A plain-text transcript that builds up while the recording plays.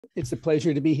It's a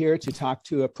pleasure to be here to talk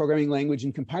to a programming language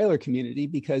and compiler community,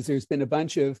 because there's been a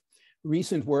bunch of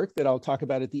recent work that I'll talk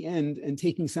about at the end, and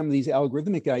taking some of these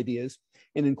algorithmic ideas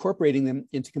and incorporating them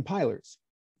into compilers.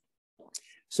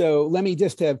 So let me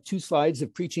just have 2 slides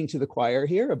of preaching to the choir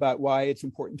here about why it's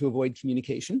important to avoid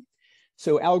communication.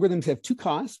 So algorithms have 2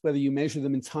 costs, whether you measure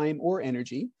them in time or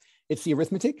energy. It's the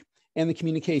arithmetic and the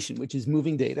communication, which is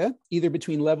moving data, either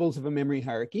between levels of a memory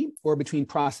hierarchy or between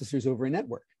processors over a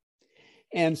network.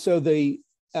 And so the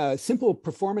simple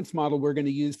performance model we're going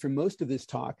to use for most of this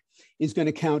talk is going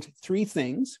to count 3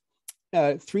 things.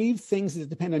 3 things that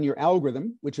depend on your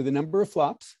algorithm, which are the number of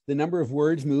flops, the number of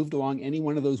words moved along any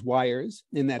one of those wires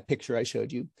in that picture I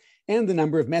showed you, and the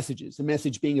number of messages, the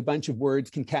message being a bunch of words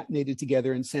concatenated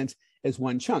together and sent as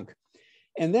one chunk.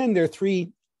 And then there are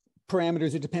 3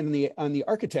 parameters that depend on the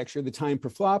architecture: the time per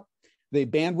flop, the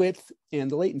bandwidth,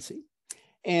 and the latency.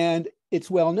 And it's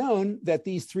well known that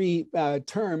these 3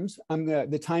 terms,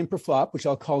 the time per flop, which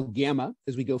I'll call gamma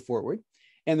as we go forward,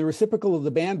 and the reciprocal of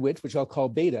the bandwidth, which I'll call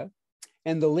beta,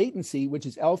 and the latency, which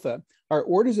is alpha, are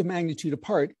orders of magnitude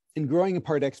apart and growing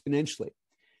apart exponentially.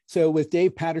 So with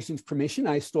Dave Patterson's permission,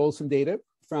 I stole some data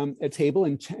from a table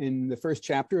in the first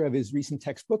chapter of his recent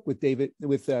textbook with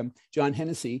John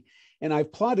Hennessy. And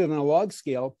I've plotted on a log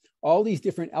scale all these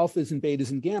different alphas and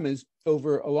betas and gammas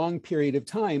over a long period of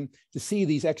time to see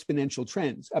these exponential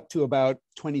trends up to about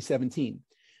 2017.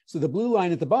 So the blue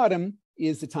line at the bottom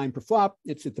is the time per flop.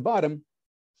 It's at the bottom.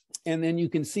 And then you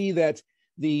can see that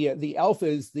the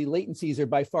alphas, the latencies are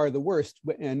by far the worst.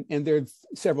 And there are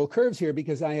several curves here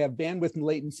because I have bandwidth and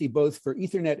latency both for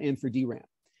Ethernet and for DRAM.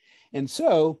 And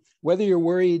so whether you're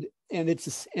worried, and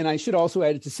I should also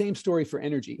add, it's the same story for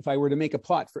energy. If I were to make a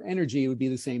plot for energy, it would be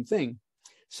the same thing.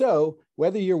 So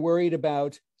whether you're worried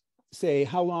about, say,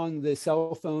 how long the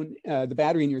cell phone, the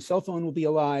battery in your cell phone will be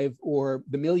alive, or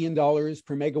the $1 million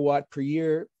per megawatt per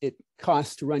year it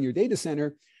costs to run your data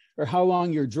center, or how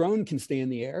long your drone can stay in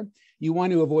the air, you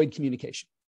want to avoid communication.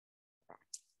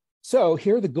 So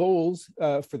here are the goals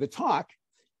for the talk.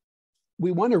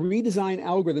 We want to redesign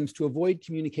algorithms to avoid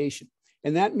communication.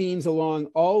 And that means along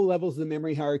all levels of the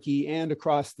memory hierarchy and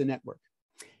across the network.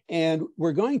 And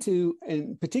we're going to,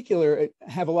 in particular,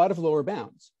 have a lot of lower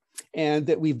bounds, and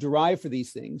that we've derived for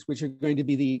these things, which are going to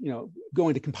be go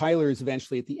into compilers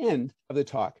eventually at the end of the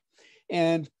talk.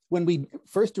 And when we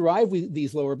first derived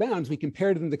these lower bounds, we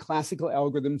compared them to classical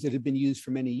algorithms that had been used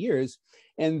for many years.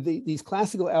 And these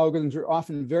classical algorithms are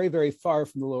often very, very far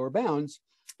from the lower bounds.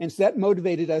 And so that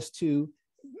motivated us to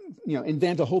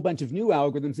invent a whole bunch of new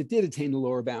algorithms that did attain the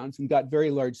lower bounds and got very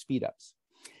large speedups.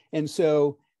 And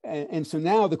so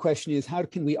now the question is, how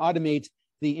can we automate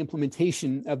the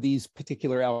implementation of these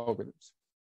particular algorithms?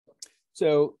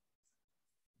 So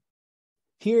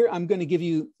here I'm going to give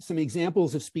you some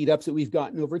examples of speedups that we've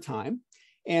gotten over time.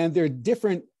 And there are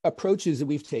different approaches that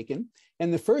we've taken.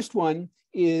 And the first one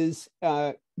is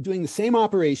doing the same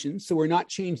operations. So we're not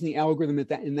changing the algorithm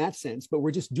in that sense, but we're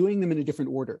just doing them in a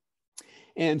different order.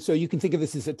 And so you can think of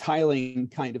this as a tiling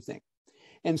kind of thing.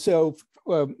 And so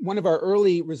one of our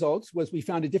early results was we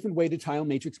found a different way to tile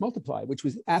matrix multiply, which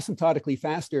was asymptotically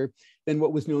faster than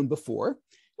what was known before,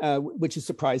 which is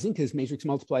surprising because matrix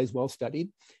multiply is well studied.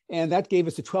 And that gave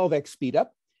us a 12x speed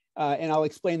up. And I'll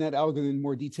explain that algorithm in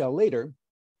more detail later.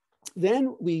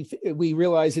 Then we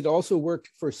realized it also worked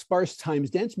for sparse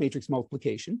times dense matrix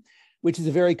multiplication, which is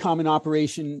a very common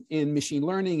operation in machine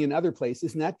learning and other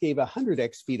places. And that gave a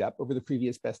 100x speed up over the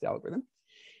previous best algorithm.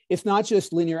 It's not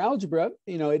just linear algebra.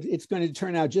 It's going to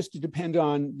turn out just to depend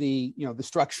on the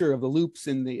structure of the loops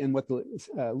and what the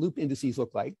loop indices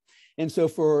look like. And so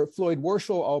for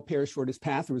Floyd-Warshall, all pairs shortest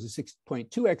path, there was a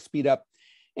 6.2x speed up.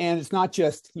 And it's not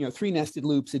just 3 nested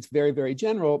loops. It's very, very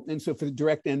general. And so for the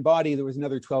direct n body, there was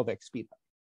another 12x speed up.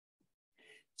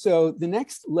 So the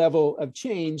next level of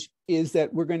change is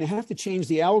that we're going to have to change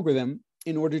the algorithm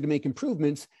in order to make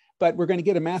improvements, but we're going to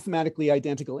get a mathematically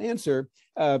identical answer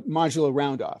modulo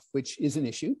round off, which is an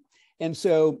issue. And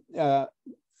so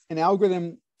an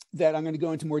algorithm that I'm going to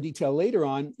go into more detail later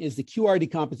on is the QR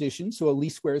decomposition, so a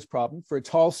least squares problem for a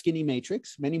tall, skinny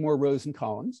matrix, many more rows and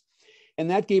columns. And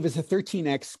that gave us a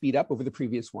 13x speed up over the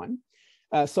previous one.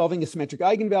 Solving a symmetric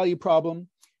eigenvalue problem.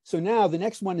 So now the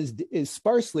next one is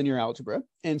sparse linear algebra.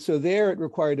 And so there it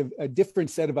required a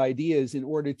different set of ideas in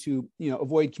order to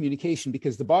avoid communication,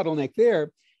 because the bottleneck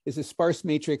there is a sparse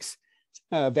matrix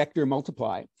vector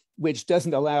multiply, which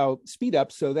doesn't allow speed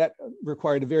up. So that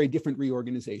required a very different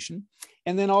reorganization.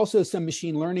 And then also some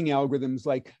machine learning algorithms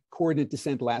like coordinate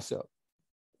descent lasso.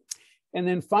 And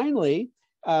then finally,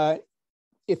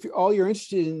 if all you're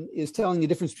interested in is telling the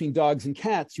difference between dogs and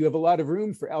cats, you have a lot of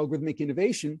room for algorithmic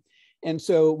innovation. And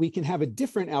so we can have a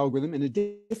different algorithm and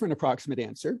a different approximate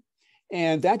answer.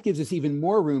 And that gives us even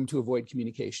more room to avoid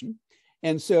communication.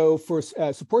 And so for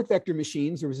support vector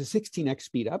machines, there was a 16x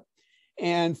speed up.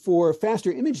 And for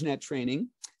faster ImageNet training,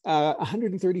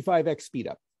 135x speed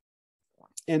up.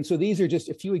 And so these are just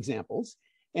a few examples.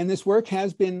 And this work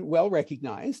has been well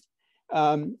recognized.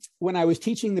 When I was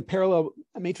teaching the parallel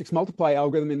matrix multiply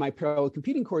algorithm in my parallel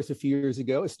computing course a few years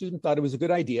ago, a student thought it was a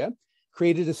good idea,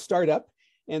 created a startup,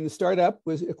 and the startup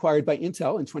was acquired by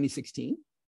Intel in 2016.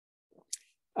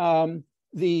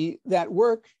 That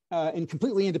work and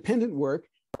completely independent work,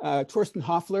 Torsten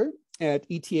Hoffler at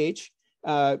ETH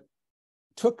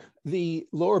took the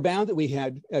lower bound that we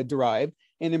had derived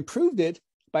and improved it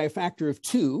by a factor of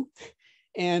 2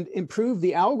 and improved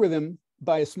the algorithm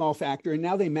by a small factor, and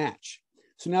now they match.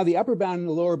 So now the upper bound and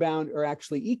the lower bound are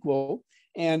actually equal,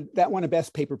 and that won a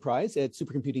best paper prize at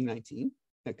Supercomputing 19,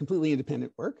 a completely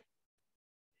independent work.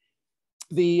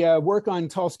 The work on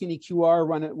tall skinny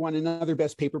QR won another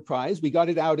best paper prize. We got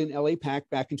it out in LAPAC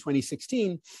back in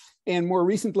 2016, and more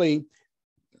recently,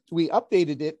 we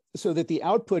updated it so that the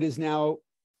output is now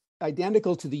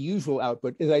identical to the usual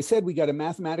output. As I said, we got a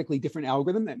mathematically different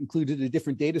algorithm that included a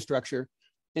different data structure.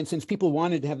 And since people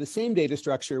wanted to have the same data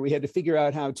structure, we had to figure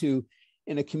out how to,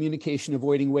 in a communication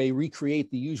avoiding way, recreate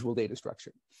the usual data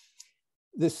structure.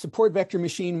 The support vector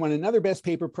machine won another best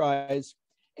paper prize.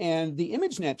 And the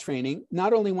ImageNet training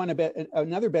not only won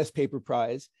another best paper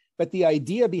prize, but the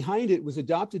idea behind it was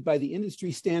adopted by the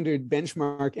industry standard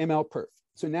benchmark MLPerf.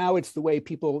 So now it's the way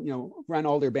people run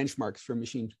all their benchmarks for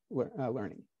machine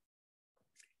learning.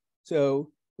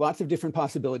 So lots of different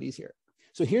possibilities here.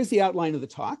 So here's the outline of the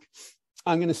talk.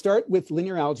 I'm going to start with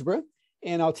linear algebra,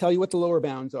 and I'll tell you what the lower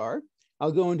bounds are.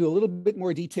 I'll go into a little bit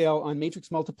more detail on matrix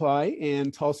multiply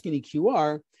and tall skinny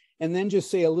QR, and then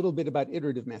just say a little bit about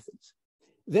iterative methods.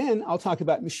 Then I'll talk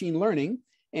about machine learning,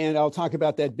 and I'll talk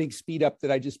about that big speed up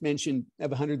that I just mentioned of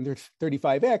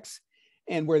 135x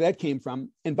and where that came from.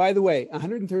 And by the way,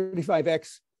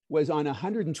 135x was on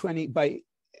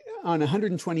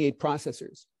 128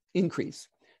 processors increase.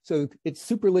 So it's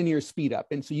super linear speed up.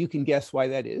 And so you can guess why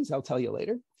that is. I'll tell you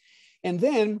later. And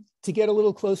then to get a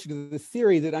little closer to the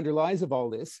theory that underlies of all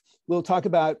this, we'll talk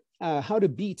about how to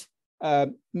beat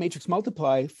matrix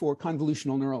multiply for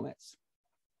convolutional neural nets,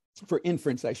 for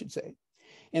inference, I should say.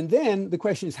 And then the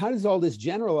question is, how does all this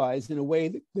generalize in a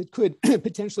way that could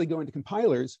potentially go into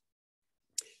compilers?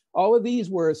 All of these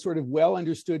were sort of well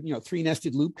understood, three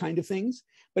nested loop kind of things,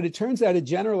 but it turns out it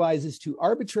generalizes to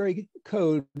arbitrary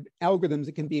code algorithms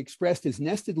that can be expressed as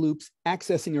nested loops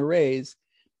accessing arrays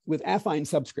with affine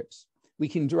subscripts. We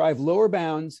can derive lower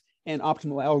bounds and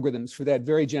optimal algorithms for that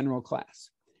very general class.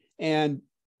 And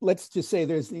let's just say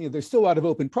there's still a lot of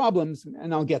open problems,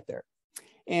 and I'll get there.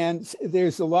 And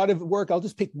there's a lot of work. I'll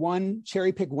just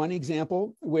cherry pick one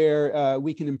example where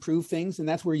we can improve things. And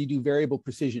that's where you do variable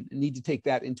precision and need to take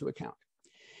that into account.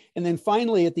 And then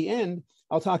finally, at the end,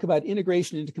 I'll talk about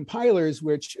integration into compilers,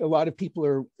 which a lot of people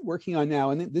are working on now.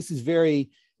 And this is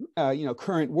very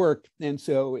current work. And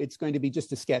so it's going to be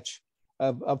just a sketch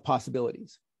of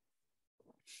possibilities.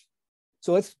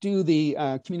 So let's do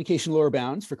the communication lower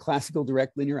bounds for classical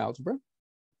direct linear algebra.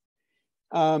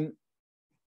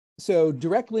 So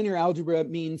direct linear algebra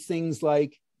means things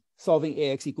like solving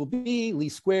AX equal B,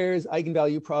 least squares,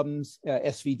 eigenvalue problems,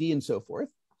 SVD, and so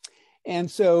forth. And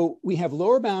so we have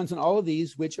lower bounds on all of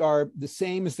these, which are the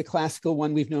same as the classical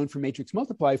one we've known for matrix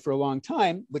multiply for a long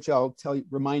time, which I'll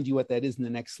remind you what that is in the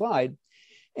next slide.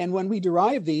 And when we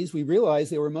derived these, we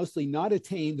realized they were mostly not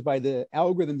attained by the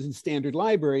algorithms in standard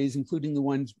libraries, including the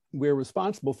ones we're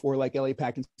responsible for, like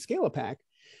LAPAC and ScalaPAC.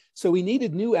 So we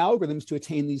needed new algorithms to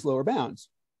attain these lower bounds.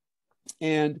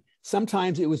 And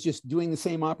sometimes it was just doing the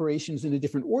same operations in a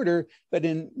different order, but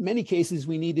in many cases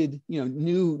we needed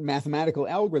new mathematical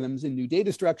algorithms and new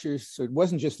data structures, so it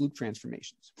wasn't just loop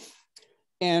transformations.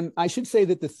 And I should say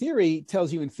that the theory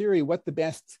tells you in theory what the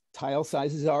best tile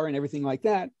sizes are and everything like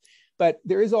that, but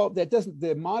there is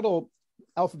the model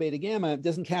alpha, beta, gamma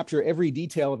doesn't capture every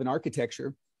detail of an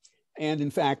architecture. And in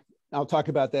fact, I'll talk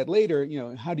about that later,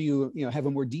 how do you have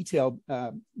a more detailed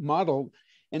model.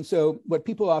 And so what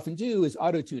people often do is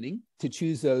auto-tuning to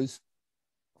choose those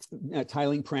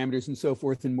tiling parameters and so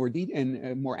forth and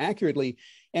more accurately.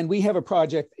 And we have a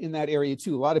project in that area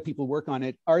too. A lot of people work on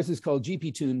it. Ours is called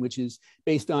GPTune, which is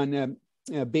based on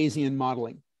Bayesian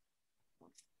modeling.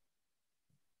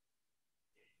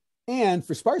 And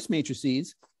for sparse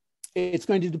matrices, it's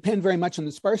going to depend very much on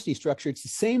the sparsity structure. It's the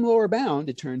same lower bound,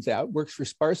 it turns out, works for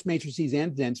sparse matrices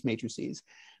and dense matrices.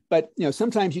 But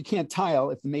sometimes you can't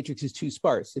tile if the matrix is too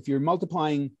sparse. If you're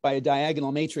multiplying by a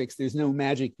diagonal matrix, there's no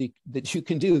magic that you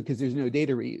can do because there's no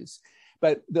data reuse.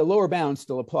 But the lower bounds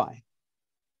still apply.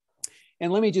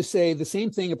 And let me just say the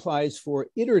same thing applies for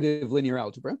iterative linear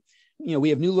algebra. We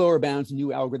have new lower bounds and new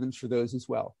algorithms for those as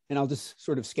well. And I'll just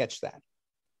sort of sketch that.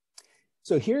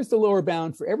 So here's the lower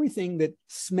bound for everything that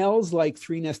smells like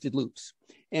three nested loops.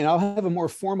 And I'll have a more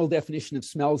formal definition of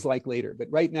smells like later,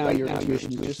 but right now your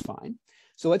intuition is just fine.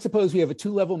 So let's suppose we have a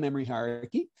two-level memory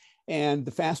hierarchy, and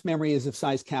the fast memory is of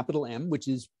size capital M, which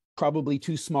is probably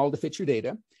too small to fit your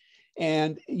data.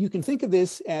 And you can think of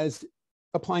this as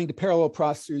applying to parallel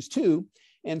processors too.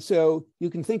 And so you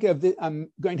can think of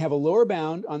I'm going to have a lower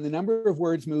bound on the number of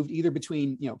words moved either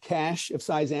between cache of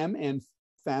size M and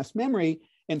fast memory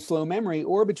and slow memory,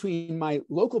 or between my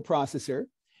local processor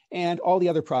and all the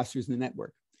other processors in the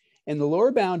network. And the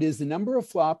lower bound is the number of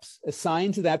flops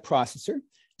assigned to that processor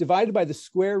divided by the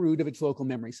square root of its local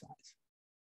memory size.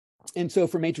 And so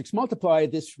for matrix multiply,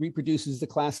 this reproduces the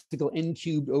classical n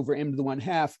cubed over m to the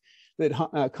 1/2 that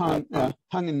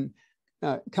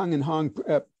Kung and Hong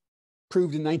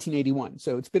proved in 1981.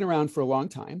 So it's been around for a long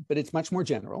time, but it's much more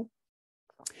general.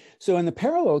 So in the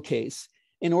parallel case,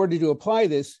 in order to apply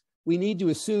this, we need to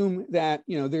assume that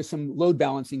there's some load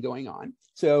balancing going on.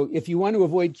 So if you want to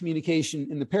avoid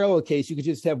communication in the parallel case, you could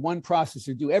just have one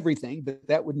processor do everything, but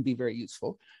that wouldn't be very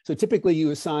useful. So typically you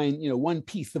assign one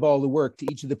piece of all the work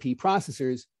to each of the P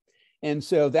processors. And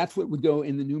so that's what would go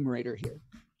in the numerator here.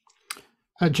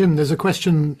 Jim, there's a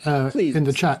question in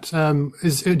the chat.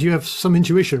 Do you have some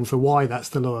intuition for why that's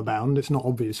the lower bound? It's not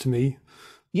obvious to me.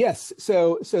 Yes.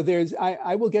 So there's,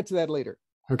 I will get to that later.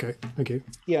 Okay, thank you.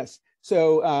 Yes.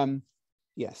 So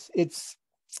yes, it's,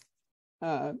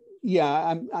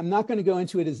 yeah, I'm not going to go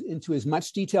into it into as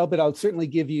much detail, but I'll certainly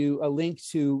give you a link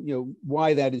to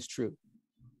why that is true.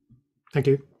 Thank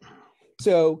you.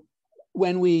 So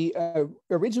when we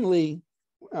originally,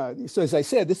 so as I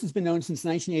said, this has been known since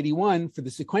 1981 for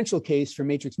the sequential case for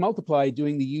matrix multiply,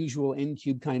 doing the usual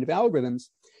n-cube kind of algorithms.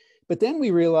 But then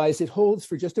we realized it holds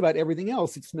for just about everything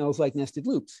else. It smells like nested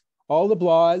loops. All the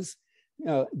BLAs,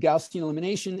 Gaussian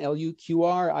elimination,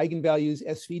 LUQR, eigenvalues,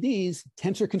 SVDs,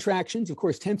 tensor contractions. Of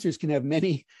course, tensors can have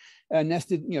many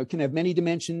nested, can have many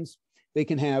dimensions. They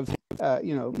can have,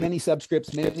 many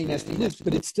subscripts, many nested loops,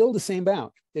 but it's still the same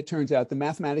bound. It turns out the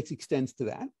mathematics extends to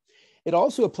that. It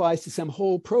also applies to some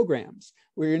whole programs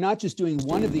where you're not just doing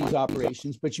one of these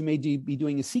operations, but you may be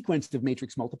doing a sequence of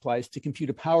matrix multiplies to compute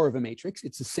a power of a matrix.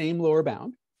 It's the same lower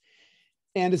bound.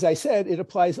 And as I said, it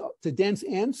applies to dense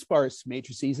and sparse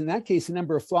matrices. In that case, the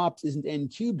number of flops isn't n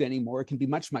cubed anymore. It can be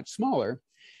much, much smaller.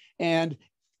 And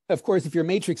of course, if your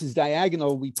matrix is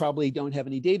diagonal, we probably don't have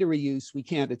any data reuse. We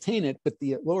can't attain it, but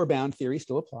the lower bound theory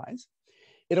still applies.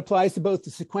 It applies to both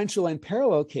the sequential and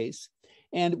parallel case.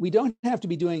 And we don't have to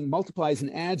be doing multiplies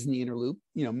and adds in the inner loop,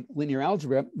 linear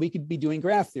algebra. We could be doing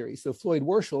graph theory. So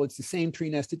Floyd-Warshall, it's the same tree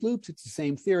nested loops. It's the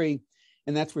same theory.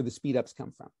 And that's where the speedups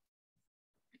come from.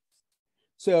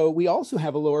 So we also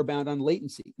have a lower bound on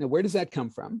latency. Now, where does that come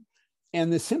from?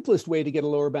 And the simplest way to get a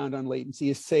lower bound on latency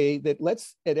is say that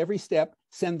let's, at every step,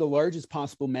 send the largest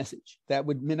possible message. That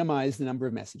would minimize the number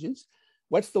of messages.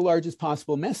 What's the largest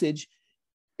possible message?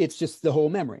 It's just the whole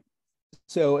memory.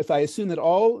 So if I assume that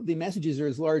all the messages are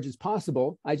as large as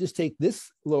possible, I just take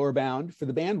this lower bound for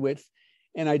the bandwidth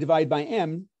and I divide by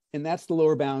m, and that's the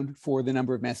lower bound for the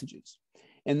number of messages.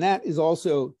 And that is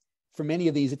also, for many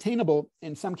of these, attainable.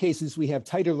 In some cases, we have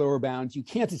tighter lower bounds. You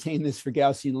can't attain this for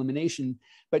Gaussian elimination,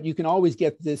 but you can always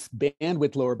get this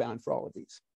bandwidth lower bound for all of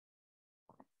these.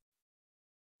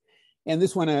 And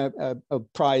this won a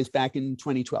prize back in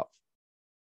 2012.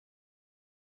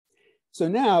 So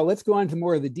now let's go on to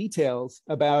more of the details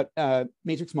about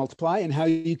matrix multiply and how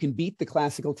you can beat the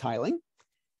classical tiling.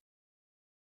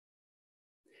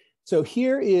 So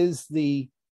here is the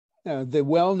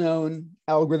well-known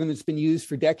algorithm that's been used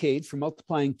for decades for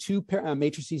multiplying two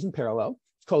matrices in parallel.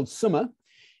 It's called summa.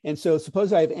 And so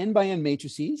suppose I have n by n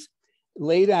matrices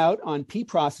laid out on p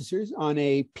processors on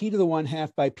a p to the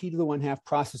 1/2 by p to the 1/2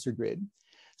 processor grid.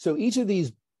 So each of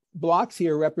these blocks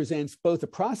here represents both a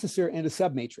processor and a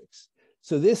submatrix.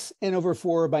 So this n over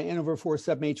 4 by n over 4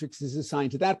 submatrix is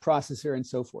assigned to that processor and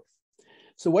so forth.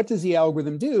 So what does the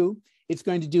algorithm do? It's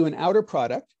going to do an outer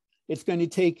product. It's going to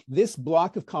take this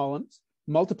block of columns,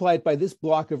 multiply it by this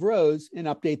block of rows, and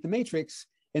update the matrix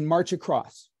and march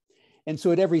across. And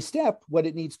so at every step, what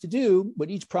it needs to do, what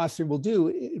each processor will do,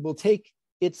 it will take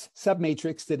its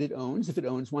submatrix that it owns, if it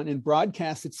owns one, and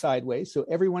broadcast it sideways. So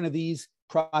every one of these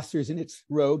processors in its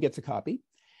row gets a copy.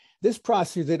 This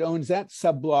processor that owns that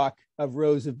sub block of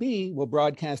rows of B will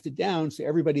broadcast it down, so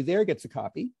everybody there gets a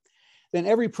copy. then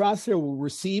every processor will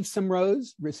receive some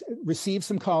rows, receive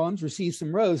some columns, receive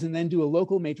some rows, and then do a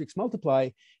local matrix multiply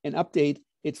and update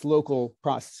its local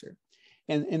processor.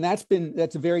 And that's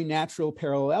a very natural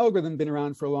parallel algorithm, been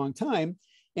around for a long time.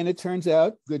 And it turns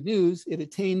out, good news, it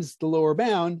attains the lower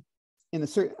bound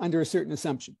under a certain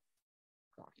assumption.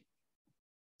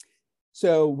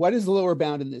 So what is the lower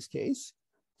bound in this case?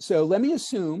 So let me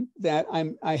assume that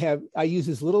I use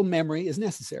as little memory as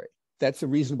necessary. That's a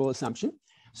reasonable assumption.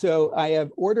 So I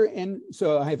have order n,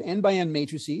 so I have n by n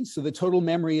matrices. So the total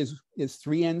memory is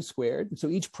 3n squared. And so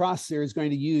each processor is going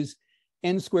to use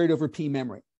n squared over p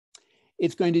memory.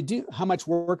 It's going to do, how much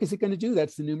work is it going to do?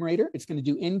 That's the numerator. It's going to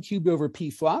do n cubed over p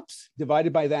flops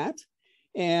divided by that.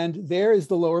 And there is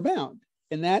the lower bound.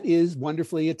 And that is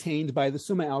wonderfully attained by the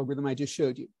summa algorithm I just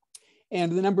showed you.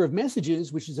 And the number of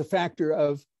messages, which is a factor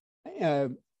of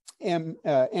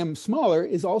m smaller,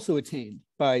 is also attained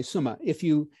by summa if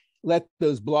you let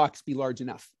those blocks be large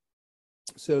enough.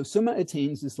 So summa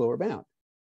attains this lower bound.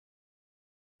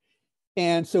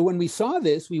 And so when we saw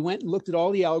this, we went and looked at all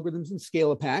the algorithms in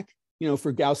Scala-Pack,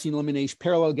 for Gaussian elimination,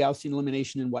 parallel Gaussian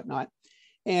elimination and whatnot.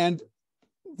 And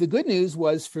the good news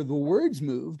was for the words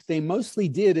moved, they mostly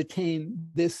did attain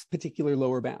this particular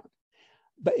lower bound,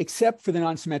 but except for the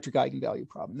non-symmetric eigenvalue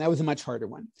problem. That was a much harder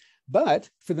one. But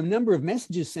for the number of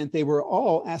messages sent, they were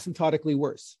all asymptotically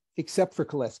worse, except for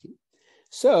Koleski.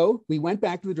 So we went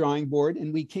back to the drawing board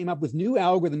and we came up with new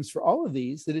algorithms for all of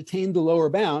these that attained the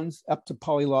lower bounds up to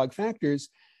polylog factors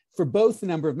for both the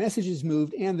number of messages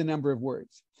moved and the number of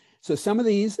words. So some of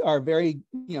these are very,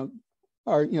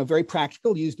 very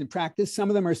practical, used in practice. Some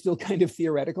of them are still kind of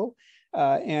theoretical,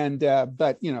 but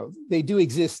they do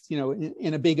exist,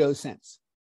 in a big O sense.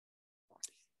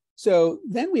 So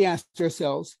then we asked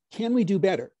ourselves, can we do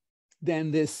better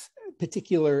than this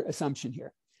particular assumption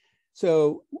here?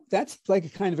 So that's like a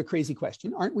kind of a crazy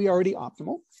question. Aren't we already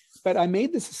optimal? But I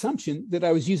made this assumption that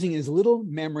I was using as little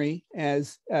memory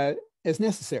as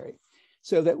necessary.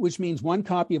 So that, which means one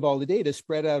copy of all the data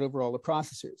spread out over all the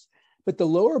processors. But the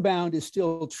lower bound is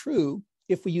still true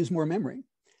if we use more memory.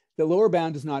 The lower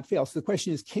bound does not fail. So the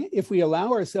question is, if we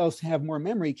allow ourselves to have more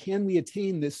memory, can we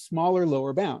attain this smaller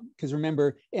lower bound? Because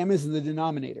remember, m is in the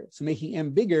denominator. So making m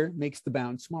bigger makes the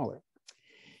bound smaller.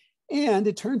 And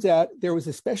it turns out there was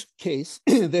a special case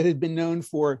that had been known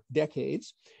for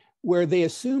decades where they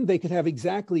assumed they could have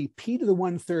exactly p to the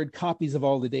 1/3 copies of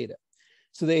all the data.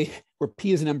 So where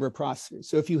p is a number of processors.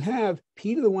 So if you have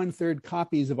p to the 1/3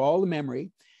 copies of all the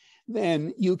memory,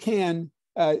 then you can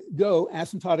go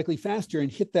asymptotically faster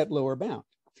and hit that lower bound.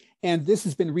 And this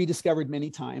has been rediscovered many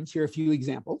times. Here are a few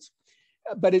examples.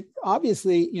 But it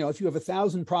obviously, if you have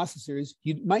 1,000 processors,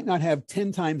 you might not have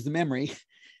 10 times the memory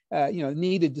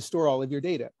needed to store all of your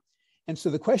data. And so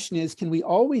the question is, can we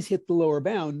always hit the lower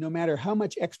bound no matter how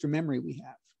much extra memory we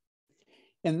have?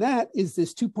 And that is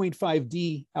this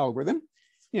 2.5D algorithm,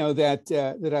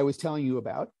 that I was telling you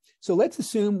about. So let's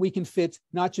assume we can fit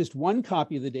not just one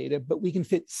copy of the data, but we can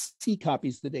fit C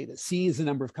copies of the data. C is the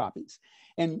number of copies.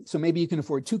 And so maybe you can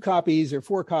afford 2 copies or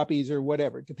 4 copies or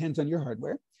whatever. It depends on your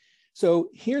hardware.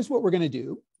 So here's what we're going to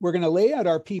do. We're going to lay out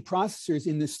our P processors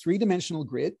in this 3-dimensional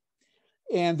grid.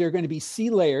 And they're going to be C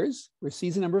layers, where C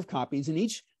is the number of copies. And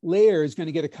each layer is going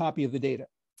to get a copy of the data.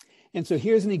 And so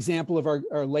here's an example of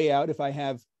our layout. If I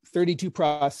have 32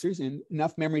 processors and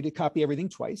enough memory to copy everything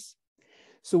twice.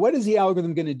 So what is the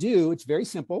algorithm going to do? It's very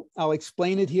simple. I'll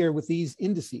explain it here with these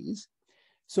indices.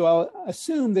 So I'll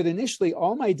assume that initially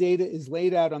all my data is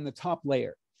laid out on the top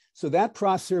layer. So that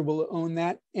processor will own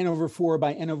that n/4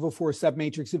 by n/4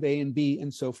 submatrix of A and B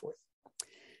and so forth.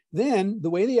 Then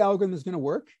the way the algorithm is going to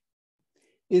work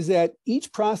is that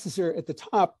each processor at the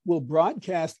top will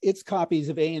broadcast its copies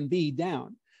of A and B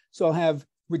down. So I'll have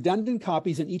redundant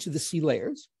copies in each of the C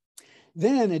layers.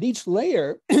 Then at each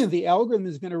layer, the algorithm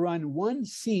is going to run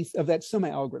 1/7 of that summa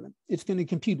algorithm. It's going to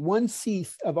compute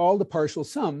 1/7 of all the partial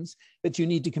sums that you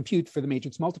need to compute for the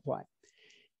matrix multiply.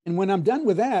 And when I'm done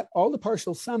with that, all the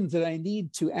partial sums that I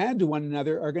need to add to one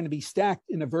another are going to be stacked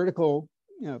in a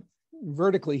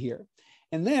vertically here.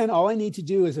 And then all I need to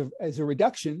do is a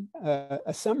reduction,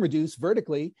 a sum reduce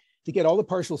vertically to get all the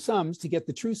partial sums to get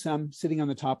the true sum sitting on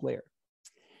the top layer.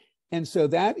 And so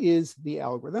that is the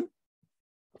algorithm.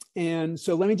 And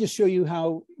so let me just show you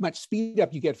how much speed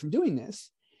up you get from doing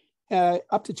this,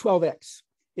 up to 12x.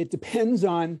 It depends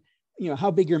on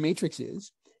how big your matrix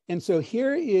is. And so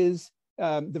here is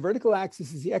the vertical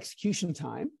axis is the execution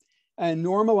time, and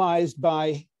normalized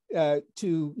by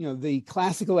to the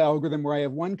classical algorithm where I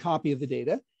have one copy of the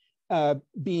data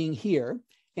being here.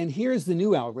 And here's the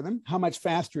new algorithm, how much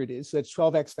faster it is. So that's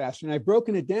 12x faster. And I've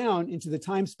broken it down into the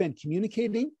time spent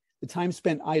communicating, the time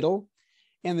spent idle,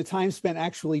 and the time spent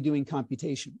actually doing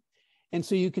computation. And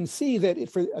so you can see that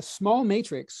for a small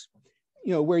matrix,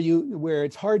 where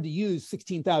it's hard to use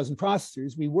 16,000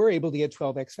 processors, we were able to get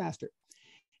 12x faster.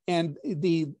 And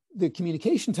the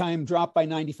communication time dropped by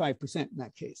 95% in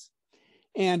that case.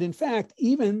 And in fact,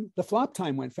 even the flop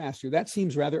time went faster. That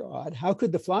seems rather odd. How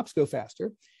could the flops go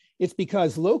faster? It's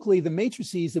because locally, the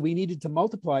matrices that we needed to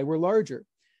multiply were larger.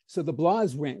 So the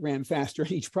BLAs ran faster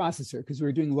in each processor because we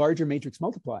were doing larger matrix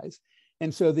multiplies.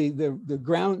 And so the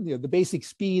ground, the basic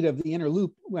speed of the inner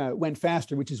loop went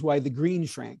faster, which is why the green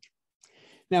shrank.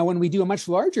 Now, when we do a much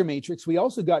larger matrix, we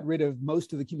also got rid of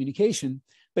most of the communication.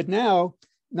 But now,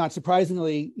 not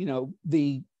surprisingly,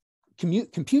 the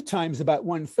compute time is about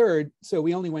 1/3, so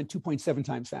we only went 2.7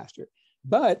 times faster.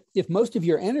 But if most of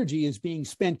your energy is being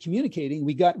spent communicating,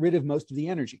 we got rid of most of the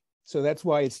energy. So that's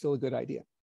why it's still a good idea.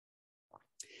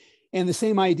 And the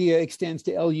same idea extends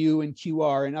to LU and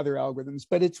QR and other algorithms,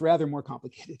 but it's rather more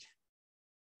complicated.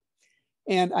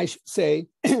 And I should say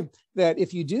that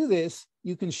if you do this,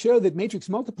 you can show that matrix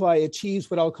multiply achieves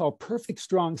what I'll call perfect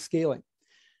strong scaling.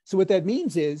 So what that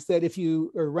means is that if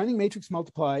you are running matrix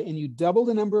multiply and you double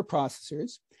the number of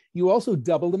processors, you also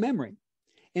double the memory.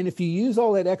 And if you use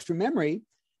all that extra memory,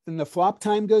 then the flop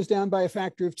time goes down by a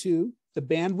factor of 2, the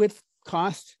bandwidth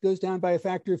cost goes down by a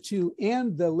factor of 2,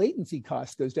 and the latency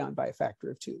cost goes down by a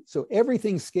factor of 2. So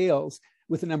everything scales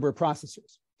with the number of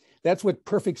processors. That's what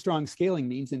perfect strong scaling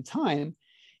means in time.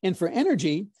 And for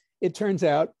energy, it turns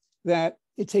out that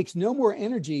it takes no more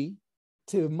energy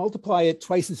to multiply it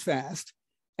twice as fast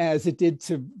as it did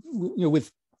to,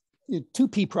 with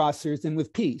 2P processors than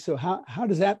with P. So how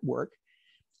does that work?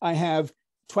 I have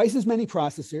twice as many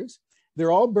processors.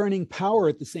 They're all burning power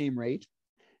at the same rate,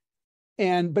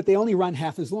 but they only run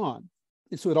half as long.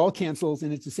 And so it all cancels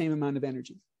and it's the same amount of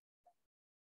energy.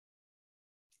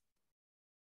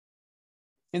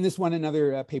 And this won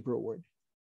another paper award.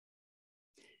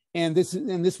 And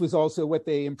this was also what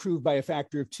they improved by a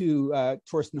factor of 2,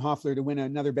 Torsten Hoffler, to win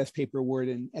another Best Paper Award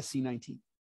in SC19.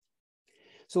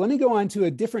 So let me go on to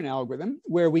a different algorithm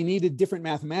where we needed different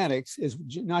mathematics,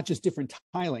 not just different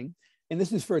tiling. And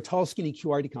this is for a tall, skinny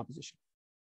QR decomposition.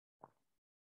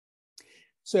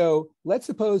 So let's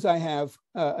suppose I have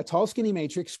a tall, skinny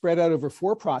matrix spread out over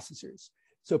 4 processors.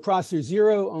 So processor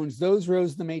 0 owns those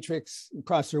rows of the matrix, and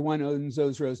processor 1 owns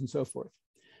those rows, and so forth.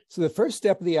 So the first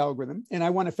step of the algorithm, and I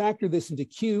want to factor this into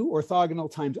Q orthogonal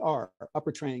times R,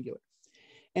 upper triangular.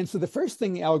 And so the first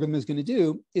thing the algorithm is going to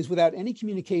do is, without any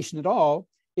communication at all,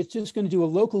 it's just going to do a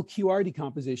local QR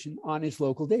decomposition on its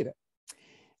local data.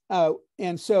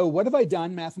 And so what have I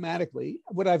done mathematically?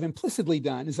 What I've implicitly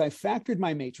done is I've factored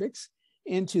my matrix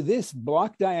into this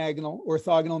block diagonal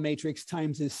orthogonal matrix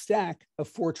times this stack of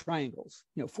 4 triangles,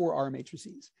 4 R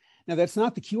matrices. Now that's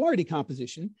not the QR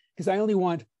decomposition because I only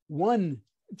want one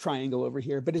triangle over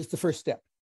here, but it's the first step.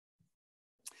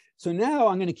 So now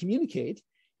I'm going to communicate,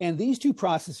 and these 2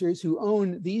 processors who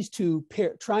own these 2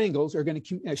 triangles are going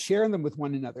to share them with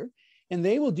one another, and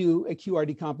they will do a QR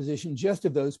decomposition just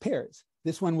of those pairs.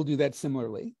 This one will do that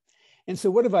similarly. And so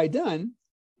what have I done?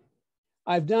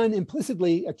 I've done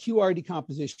implicitly a QR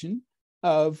decomposition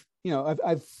of,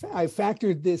 I've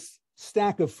factored this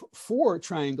stack of 4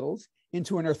 triangles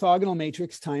into an orthogonal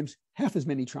matrix times half as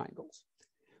many triangles.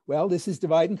 Well, this is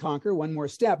divide and conquer, one more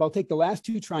step. I'll take the last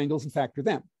 2 triangles and factor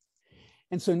them.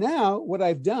 And so now what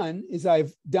I've done is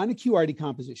I've done a QR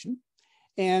decomposition,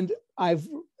 and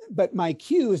but my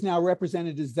Q is now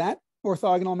represented as that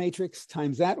orthogonal matrix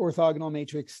times that orthogonal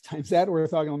matrix times that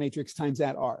orthogonal matrix times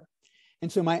that R.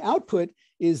 And so my output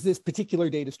is this particular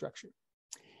data structure.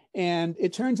 And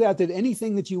it turns out that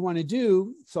anything that you want to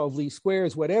do, solve least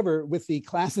squares, whatever, with the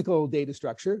classical data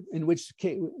structure, in which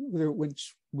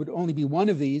would only be one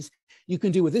of these, you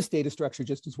can do with this data structure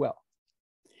just as well.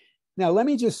 Now, let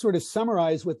me just sort of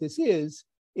summarize what this is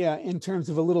in terms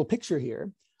of a little picture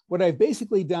here. What I've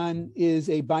basically done is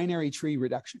a binary tree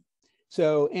reduction.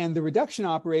 So, and the reduction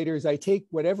operator is I take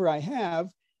whatever I have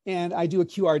and I do a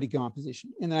QR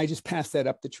decomposition, and then I just pass that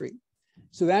up the tree.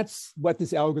 So that's what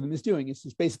this algorithm is doing. It's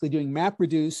just basically doing map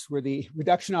reduce, where the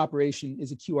reduction operation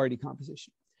is a QR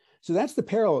decomposition. So that's the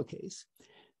parallel case.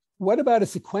 What about a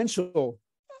sequential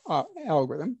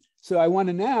algorithm? So I want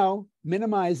to now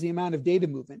minimize the amount of data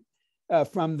movement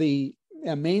from the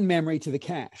main memory to the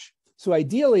cache. So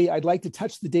ideally, I'd like to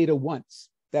touch the data once.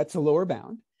 That's a lower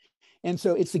bound. And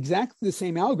so it's exactly the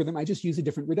same algorithm. I just use a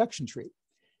different reduction tree.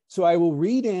 So I will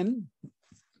read in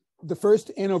the first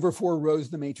n over 4 rows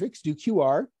of the matrix, do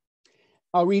QR.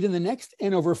 I'll read in the next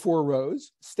n over 4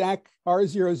 rows, stack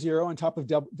R00 on top of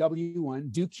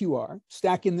W1, do QR,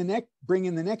 stack in the next, bring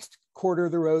in the next quarter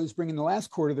of the rows, bring in the last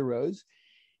quarter of the rows.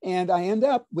 And I end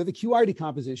up with a QR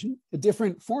decomposition, a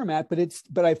different format,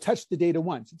 but I've touched the data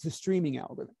once. It's a streaming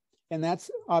algorithm. And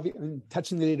that's obvious, and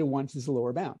touching the data once is the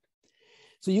lower bound.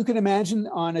 So you can imagine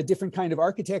on a different kind of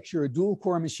architecture, a dual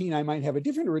core machine, I might have a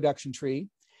different reduction tree.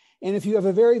 And if you have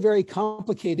a very, very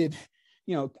complicated,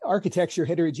 architecture,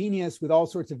 heterogeneous with all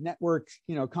sorts of network,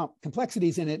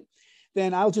 complexities in it,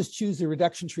 then I'll just choose the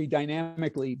reduction tree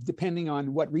dynamically, depending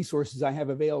on what resources I have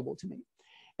available to me.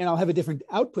 And I'll have a different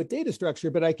output data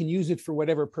structure, but I can use it for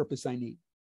whatever purpose I need.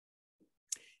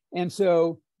 And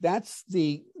so that's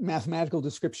the mathematical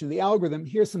description of the algorithm.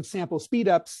 Here's some sample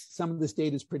speedups. Some of this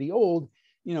data is pretty old.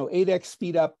 8x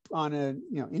speed up on a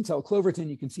Intel Cloverton.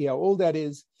 You can see how old that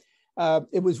is.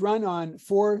 It was run on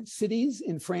 4 cities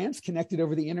in France connected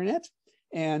over the internet.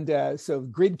 And so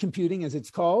grid computing, as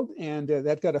it's called, and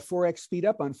that got a 4x speed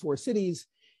up on 4 cities.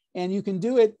 And you can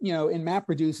do it, in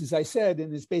MapReduce, as I said,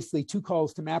 and it's basically 2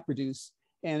 calls to MapReduce.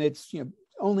 And it's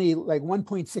only like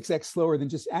 1.6x slower than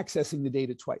just accessing the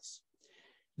data twice.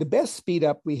 The best speed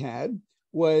up we had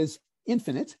was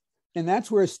infinite. And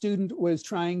that's where a student was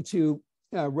trying to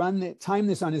time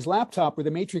this on his laptop where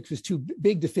the matrix was too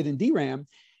big to fit in DRAM.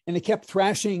 And it kept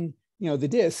thrashing, the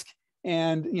disk.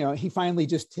 And, he finally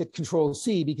just hit Control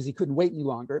C because he couldn't wait any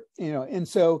longer, And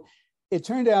so it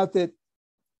turned out that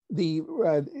the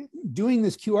doing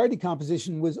this QR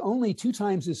decomposition was only 2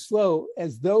 times as slow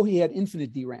as though he had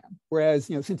infinite DRAM. Whereas,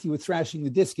 since he was thrashing the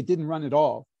disk, it didn't run at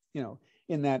all,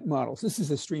 in that model. So this is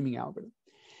a streaming algorithm.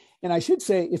 And I should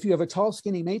say, if you have a tall,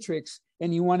 skinny matrix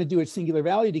and you want to do a singular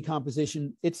value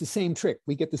decomposition, it's the same trick.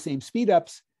 We get the same speed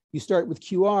ups. You start with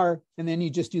QR, and then you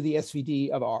just do the SVD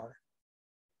of R.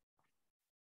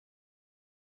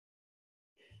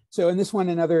 So in this one,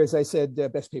 another, as I said,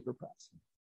 best paper prize.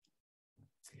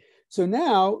 So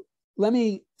now let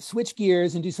me switch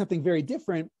gears and do something very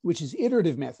different, which is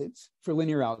iterative methods for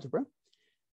linear algebra.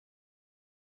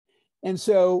 And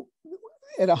so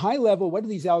at a high level, what do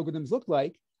these algorithms look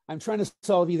like? I'm trying to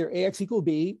solve either AX equal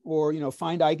B or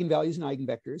find eigenvalues and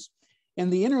eigenvectors.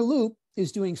 And the inner loop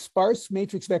is doing sparse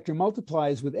matrix vector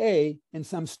multiplies with A and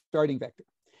some starting vector.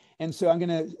 And so I'm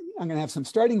gonna have some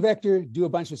starting vector, do a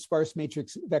bunch of sparse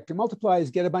matrix vector multiplies,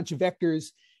 get a bunch of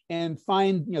vectors, and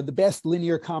find the best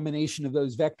linear combination of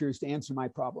those vectors to answer my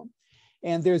problem.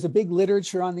 And there's a big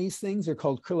literature on these things. They're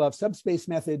called Krylov subspace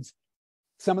methods.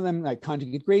 Some of them like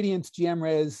conjugate gradients,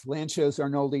 GMRes, Lanczos,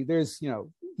 Arnoldi. There's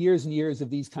years and years of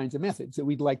these kinds of methods that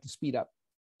we'd like to speed up.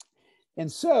 And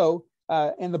so,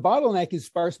 and the bottleneck is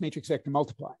sparse matrix vector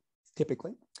multiply,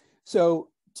 typically. So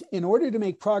in order to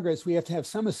make progress, we have to have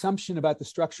some assumption about the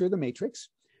structure of the matrix.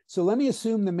 So let me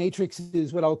assume the matrix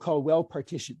is what I'll call well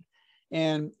partitioned.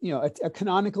 And a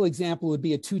canonical example would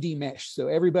be a 2D mesh. So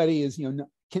everybody is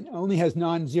only has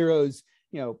non-zeros.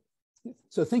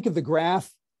 So think of the graph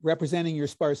representing your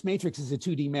sparse matrix as a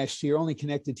 2D mesh. So you're only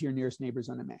connected to your nearest neighbors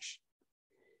on a mesh.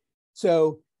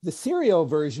 So the serial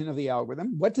version of the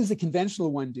algorithm, what does the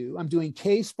conventional one do? I'm doing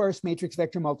K sparse matrix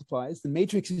vector multiplies. The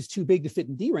matrix is too big to fit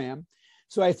in DRAM.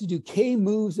 So I have to do K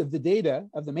moves of the data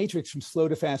of the matrix from slow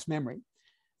to fast memory.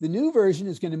 The new version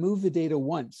is going to move the data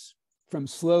once from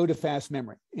slow to fast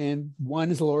memory, and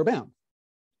 1 is the lower bound.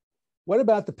 What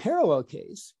about the parallel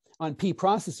case on P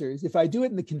processors? If I do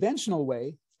it in the conventional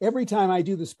way, every time I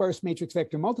do the sparse matrix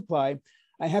vector multiply,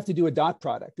 I have to do a dot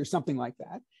product or something like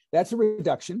that. That's a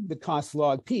reduction that costs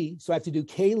log P. So I have to do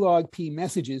K log P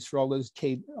messages for all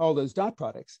those dot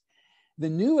products. The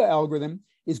new algorithm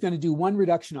is going to do 1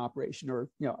 reduction operation, or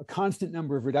a constant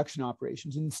number of reduction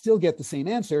operations, and still get the same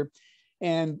answer.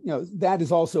 And that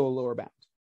is also a lower bound.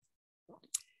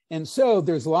 And so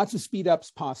there's lots of speed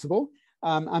ups possible.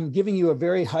 I'm giving you a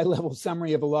very high level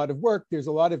summary of a lot of work. There's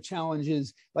a lot of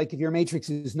challenges, like if your matrix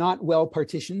is not well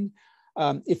partitioned,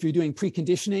 if you're doing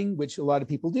preconditioning, which a lot of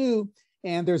people do,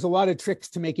 and there's a lot of tricks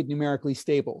to make it numerically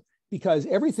stable, because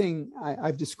everything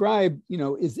I've described,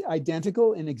 is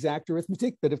identical in exact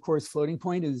arithmetic, but of course, floating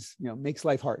point is, makes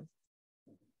life hard.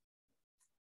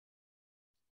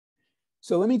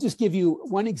 So let me just give you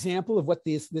one example of what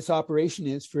this operation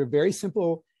is for a very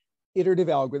simple iterative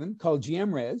algorithm called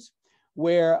GMRes,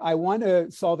 where I want to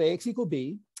solve AX equal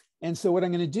B. And so what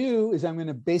I'm going to do is I'm going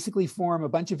to basically form a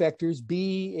bunch of vectors,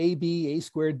 B, AB, A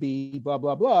squared B, blah,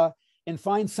 blah, blah, and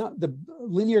find the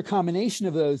linear combination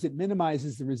of those that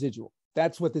minimizes the residual.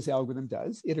 That's what this algorithm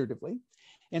does iteratively.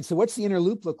 And so what's the inner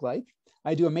loop look like?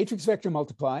 I do a matrix vector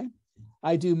multiply.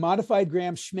 I do modified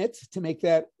Gram-Schmidt to make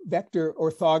that vector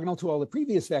orthogonal to all the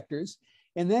previous vectors.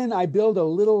 And then I build a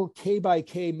little K by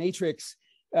K matrix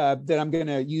that I'm going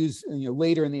to use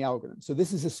later in the algorithm. So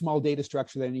this is a small data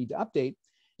structure that I need to update.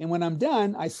 And when I'm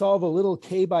done, I solve a little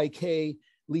K by K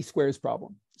least squares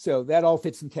problem. So that all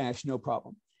fits in cache, no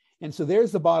problem. And so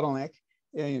there's the bottleneck,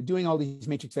 doing all these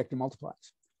matrix vector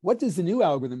multiplies. What does the new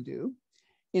algorithm do?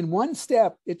 In one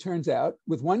step, it turns out,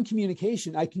 with one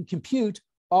communication, I can compute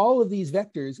all of these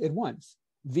vectors at once.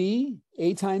 V,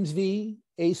 A times V,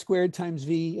 A squared times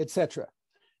V, etc.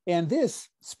 And this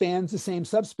spans the same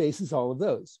subspace as all of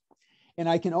those. And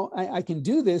I can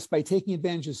do this by taking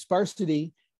advantage of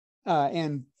sparsity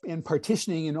and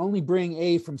partitioning, and only bring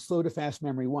A from slow to fast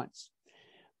memory once.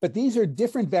 But these are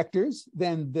different vectors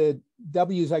than the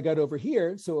W's I got over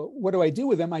here. So what do I do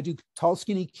with them? I do tall,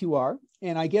 skinny QR,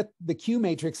 and I get the Q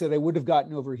matrix that I would have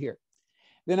gotten over here.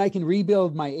 Then I can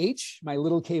rebuild my H, my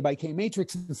little K by K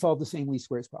matrix, and solve the same least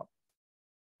squares problem.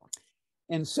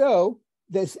 And so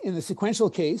this, in the sequential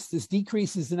case, this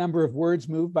decreases the number of words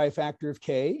moved by a factor of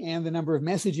K, and the number of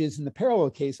messages in the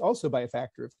parallel case also by a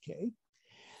factor of K.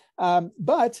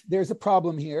 But there's a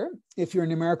problem here. If you're a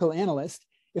numerical analyst,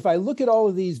 if I look at all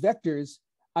of these vectors,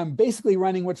 I'm basically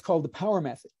running what's called the power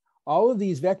method. All of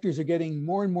these vectors are getting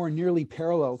more and more nearly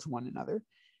parallel to one another.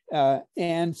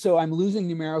 And so I'm losing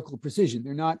numerical precision.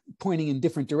 They're not pointing in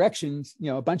different directions.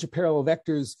 You know, a bunch of parallel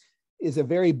vectors is a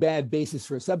very bad basis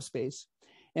for a subspace.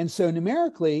 And so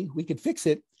numerically, we could fix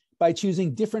it by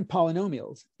choosing different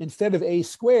polynomials. Instead of A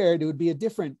squared, it would be a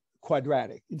different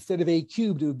quadratic. Instead of A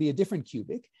cubed, it would be a different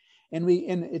cubic. And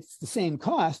it's the same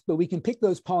cost, but we can pick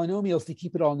those polynomials to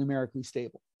keep it all numerically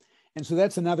stable. And so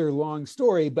that's another long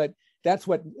story, but that's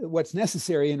what's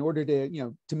necessary in order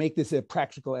to, to make this a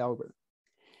practical algorithm.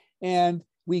 And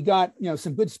we got,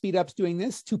 some good speed ups doing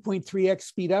this, 2.3x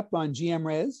speed up on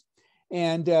GMRes,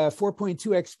 and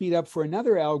 4.2x speed up for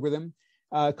another algorithm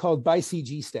called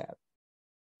BiCGStab,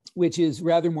 which is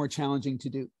rather more challenging to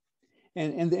do.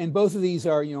 And both of these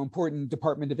are, important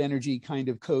Department of Energy kind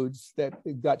of codes that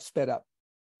got sped up.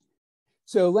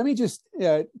 So let me just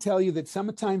tell you that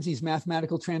sometimes these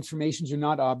mathematical transformations are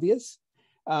not obvious.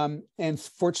 And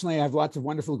fortunately, I have lots of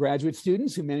wonderful graduate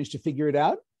students who managed to figure it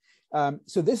out.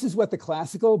 So this is what the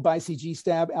classical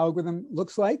BiCGStab algorithm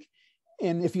looks like.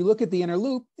 And if you look at the inner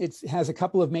loop, it has a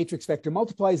couple of matrix vector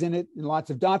multiplies in it, and lots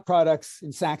of dot products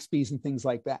and Saxbys and things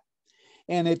like that.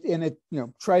 And it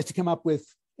tries to come up with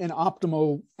an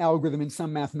optimal algorithm in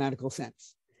some mathematical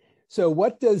sense. So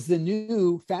what does the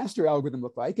new faster algorithm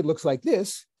look like? It looks like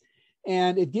this,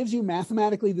 and it gives you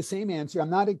mathematically the same answer. I'm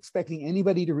not expecting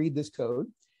anybody to read this code,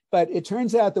 but it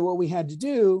turns out that what we had to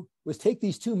do was take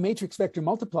these two matrix vector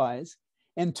multiplies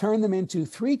and turn them into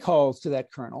 3 calls to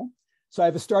that kernel. So I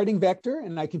have a starting vector,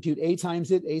 and I compute A times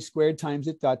it, A squared times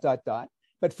it, dot, dot, dot,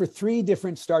 but for 3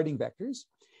 different starting vectors.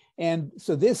 And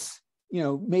so this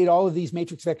made all of these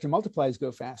matrix vector multiplies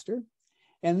go faster.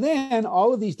 And then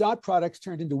all of these dot products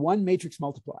turned into one matrix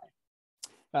multiply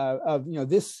of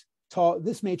this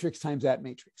matrix times that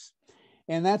matrix.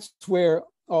 And that's where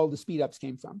all the speed ups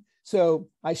came from. So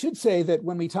I should say that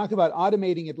when we talk about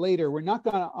automating it later, we're not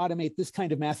going to automate this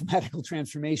kind of mathematical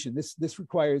transformation. This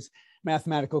requires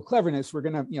mathematical cleverness. We're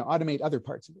going to automate other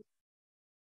parts of it.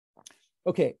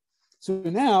 Okay, so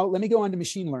now let me go on to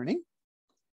machine learning.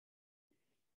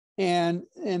 And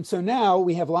so now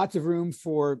we have lots of room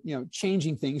for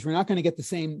changing things. We're not going to get the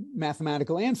same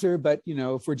mathematical answer, but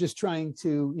if we're just trying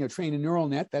to train a neural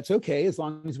net, that's okay, as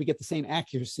long as we get the same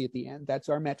accuracy at the end. That's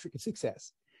our metric of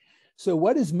success. So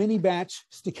what is mini batch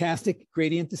stochastic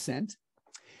gradient descent?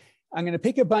 I'm going to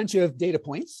pick a bunch of data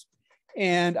points,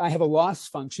 and I have a loss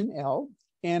function L,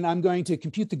 and I'm going to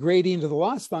compute the gradient of the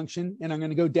loss function, and I'm going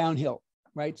to go downhill,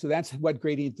 right? So that's what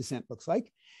gradient descent looks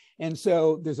like. And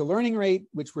so there's a learning rate,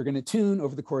 which we're going to tune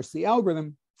over the course of the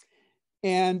algorithm.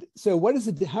 And so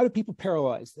how do people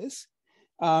parallelize this?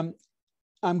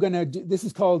 This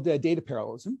is called data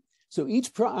parallelism. So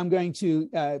I'm going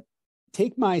to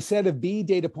take my set of B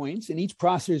data points, and each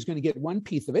processor is going to get one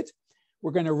piece of it.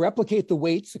 We're going to replicate the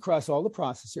weights across all the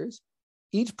processors.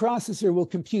 Each processor will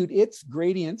compute its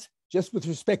gradient just with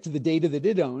respect to the data that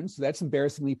it owns. So that's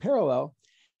embarrassingly parallel.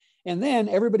 And then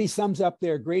everybody sums up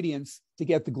their gradients to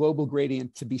get the global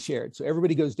gradient to be shared. So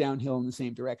everybody goes downhill in the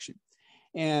same direction.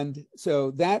 And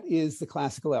so that is the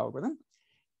classical algorithm.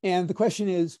 And the question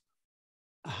is,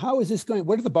 how is this going?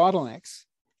 What are the bottlenecks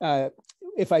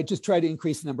if I just try to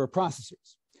increase the number of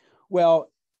processors?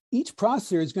 Well, each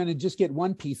processor is going to just get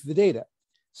one piece of the data.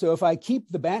 So if I keep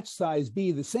the batch size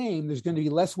B the same, there's going to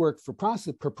be less work per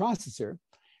processor.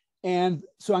 And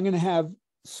so I'm going to have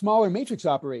smaller matrix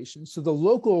operations. So the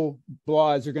local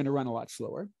BLAs are going to run a lot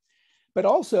slower, but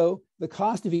also the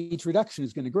cost of each reduction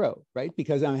is going to grow, right?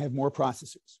 Because I have more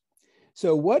processors.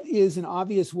 So what is an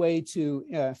obvious way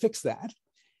to fix that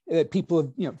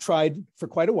people have tried for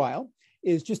quite a while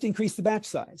is just increase the batch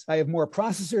size. I have more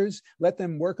processors, let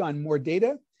them work on more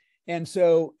data, And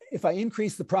so if I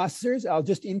increase the processors, I'll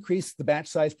just increase the batch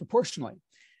size proportionally.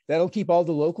 That'll keep all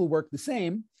the local work the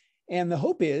same. And the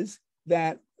hope is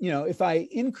that, if I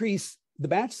increase the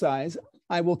batch size,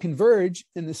 I will converge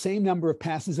in the same number of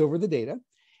passes over the data.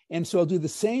 And so I'll do the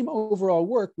same overall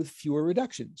work with fewer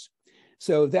reductions.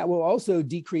 So that will also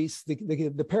decrease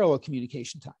the parallel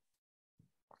communication time.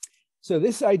 So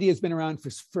this idea has been around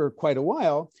for quite a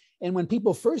while. And when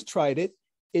people first tried it,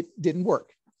 it didn't work.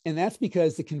 And that's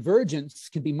because the convergence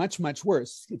can be much, much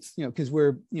worse. It's, because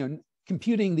we're,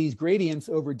 computing these gradients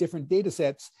over different data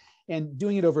sets and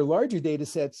doing it over larger data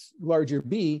sets, larger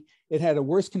B, it had a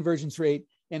worse convergence rate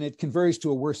and it converged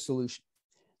to a worse solution.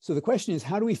 So the question is,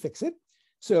 how do we fix it?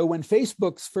 So when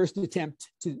Facebook's first attempt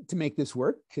to make this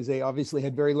work, because they obviously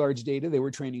had very large data they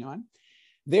were training on,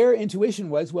 their intuition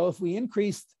was, well, if we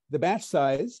increased the batch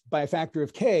size by a factor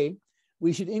of K,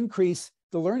 we should increase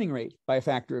the learning rate by a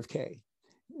factor of K.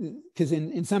 Because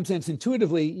in some sense,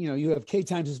 intuitively, you have K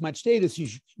times as much data, so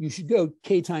you should go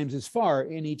K times as far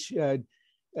in each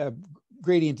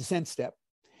gradient descent step.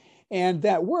 And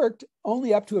that worked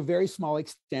only up to a very small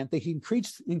extent. They can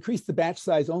increase the batch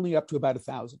size only up to about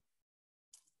 1,000.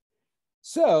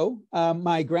 So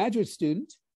my graduate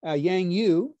student, Yang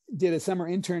Yu, did a summer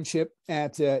internship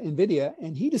at NVIDIA,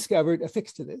 and he discovered a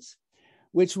fix to this,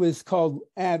 which was called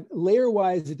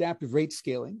layer-wise adaptive rate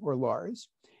scaling, or LARS.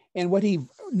 And what he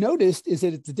noticed is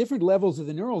that at the different levels of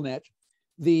the neural net,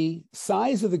 the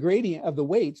size of the gradient of the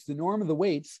weights, the norm of the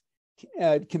weights,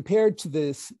 compared to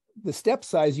the step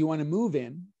size you want to move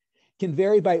in, can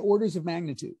vary by orders of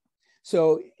magnitude.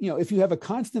 So, if you have a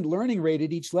constant learning rate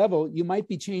at each level, you might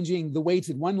be changing the weights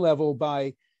at one level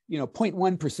by,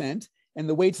 0.1% and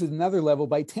the weights at another level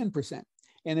by 10%.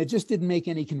 And it just didn't make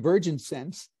any convergence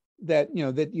sense that,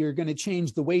 that you're going to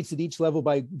change the weights at each level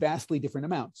by vastly different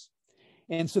amounts.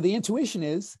 And so the intuition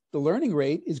is the learning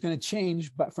rate is going to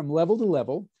change from level to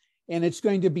level, and it's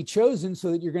going to be chosen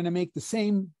so that you're going to make the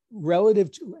same relative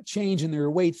change in their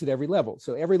weights at every level.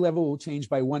 So every level will change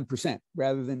by 1%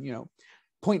 rather than,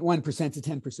 0.1% to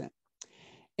 10%.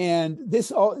 And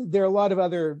there are a lot of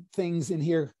other things in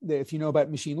here that if you know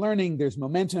about machine learning, there's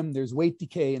momentum, there's weight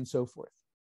decay, and so forth.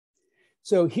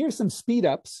 So here's some speed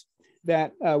ups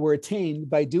that were attained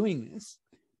by doing this,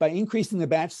 by increasing the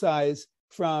batch size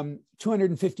from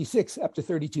 256 up to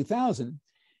 32,000.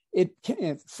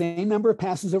 Same number of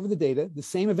passes over the data, the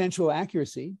same eventual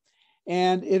accuracy,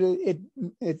 and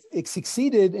it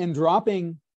succeeded in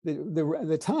dropping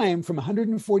the time from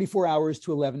 144 hours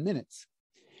to 11 minutes.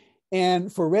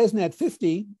 And for ResNet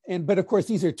 50, but of course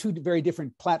these are two very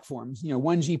different platforms,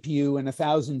 one GPU and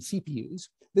 1,000 CPUs.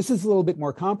 This is a little bit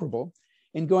more comparable.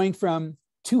 And going from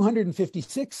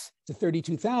 256 to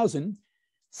 32,000,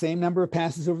 same number of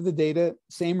passes over the data,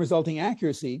 same resulting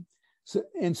accuracy. So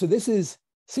this is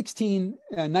 16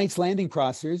 Knights landing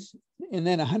processors, and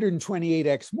then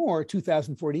 128x more,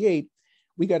 2048,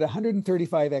 we got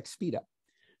 135x speed up.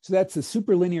 So that's the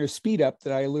superlinear speed up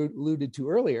that I alluded to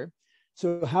earlier.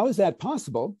 So how is that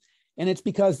possible? And it's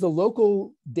because the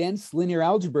local dense linear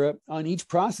algebra on each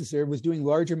processor was doing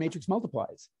larger matrix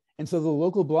multiplies. And so the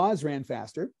local BLAs ran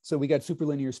faster, so we got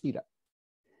superlinear speed up.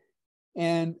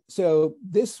 And so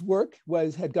this work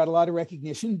had got a lot of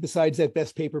recognition besides that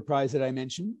best paper prize that I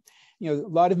mentioned. A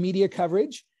lot of media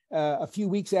coverage. A few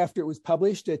weeks after it was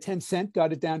published, Tencent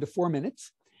got it down to 4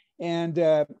 minutes. And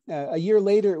a year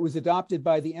later, it was adopted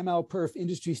by the MLPerf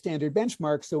industry standard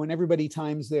benchmark. So when everybody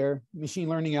times their machine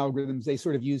learning algorithms, they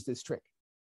sort of use this trick.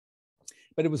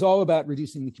 But it was all about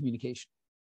reducing the communication.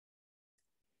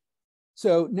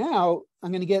 So now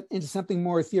I'm going to get into something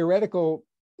more theoretical,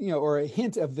 or a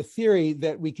hint of the theory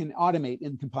that we can automate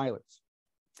in compilers.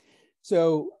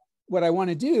 So what I want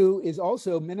to do is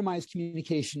also minimize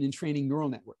communication in training neural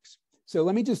networks. So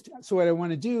what I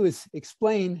want to do is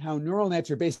explain how neural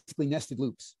nets are basically nested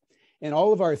loops. And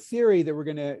all of our theory that we're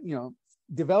going to,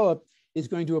 develop is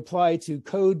going to apply to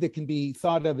code that can be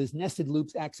thought of as nested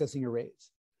loops accessing arrays.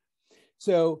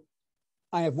 So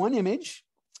I have one image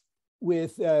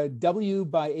with W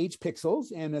by H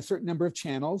pixels and a certain number of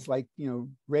channels like,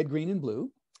 red, green, and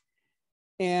blue.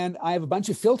 And I have a bunch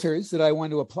of filters that I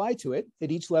want to apply to it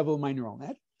at each level of my neural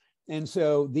net. And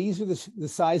so these are the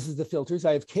sizes of the filters.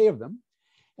 I have K of them.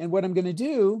 And what I'm going to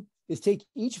do is take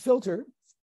each filter,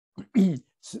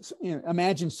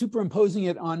 imagine superimposing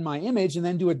it on my image, and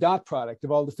then do a dot product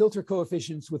of all the filter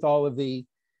coefficients with all of the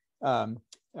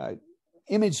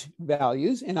image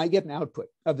values, and I get an output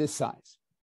of this size.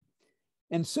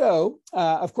 And so,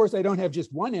 of course, I don't have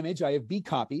just one image. I have B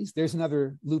copies. There's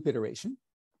another loop iteration.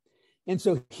 And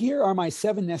so here are my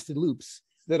 7 nested loops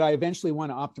that I eventually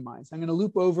want to optimize. I'm going to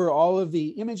loop over all of the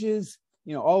images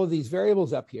all of these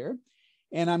variables up here.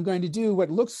 And I'm going to do what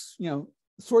looks,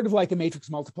 sort of like a matrix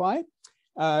multiply,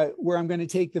 where I'm going to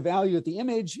take the value at the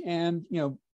image and,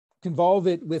 convolve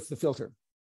it with the filter.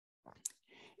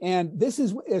 And this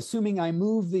is assuming I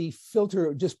move the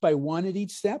filter just by 1 at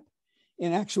each step.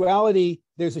 In actuality,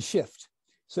 there's a shift.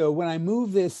 So when I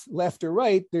move this left or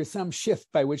right, there's some shift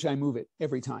by which I move it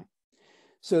every time.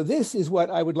 So this is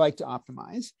what I would like to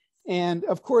optimize. And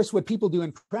of course, what people do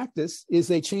in practice is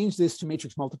they change this to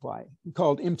matrix multiply,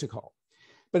 called imtocall.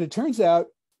 But it turns out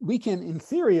we can, in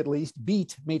theory at least,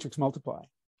 beat matrix multiply.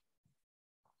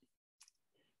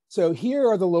 So here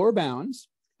are the lower bounds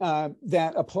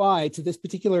that apply to this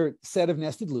particular set of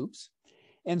nested loops.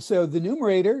 And so the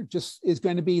numerator just is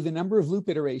going to be the number of loop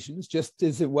iterations, just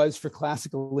as it was for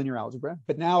classical linear algebra.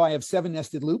 But now I have 7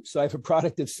 nested loops, so I have a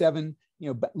product of 7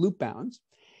 loop bounds.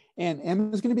 And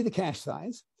M is going to be the cache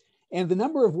size. And the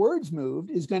number of words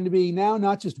moved is going to be now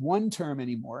not just 1 term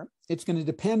anymore. It's going to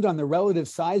depend on the relative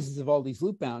sizes of all these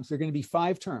loop bounds. They're going to be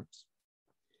 5 terms.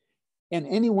 And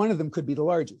any one of them could be the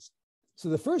largest. So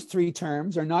the first 3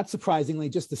 terms are not surprisingly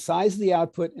just the size of the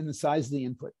output and the size of the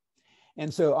input.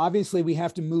 And so obviously we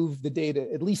have to move the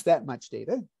data, at least that much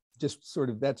data, just sort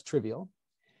of that's trivial.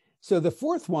 So the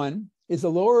fourth one is a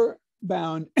lower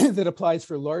bound that applies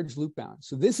for large loop bounds.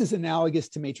 So this is analogous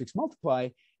to matrix multiply,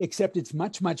 except it's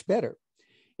much, much better.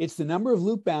 It's the number of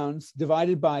loop bounds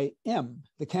divided by M,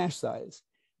 the cache size.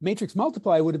 Matrix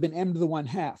multiply would have been M to the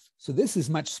 1/2. So this is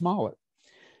much smaller.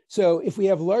 So if we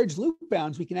have large loop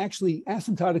bounds, we can actually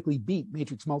asymptotically beat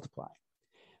matrix multiply.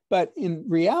 But in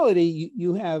reality,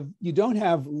 you don't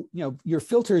have, your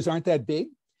filters aren't that big.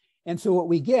 And so what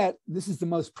we get, this is the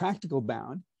most practical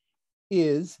bound,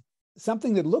 is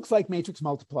something that looks like matrix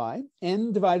multiply,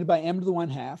 n divided by m to the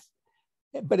 1/2,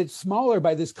 but it's smaller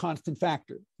by this constant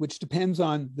factor, which depends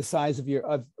on the size of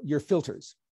your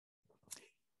filters.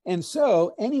 And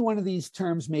so any one of these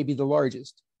terms may be the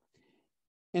largest.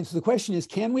 And so the question is,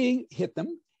 can we hit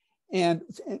them? And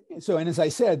as I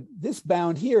said, this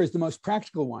bound here is the most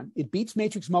practical one. It beats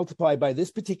matrix multiply by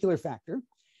this particular factor.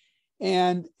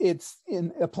 And it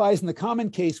applies in the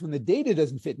common case when the data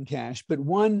doesn't fit in cache, but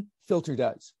one filter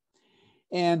does.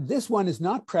 And this one is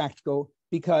not practical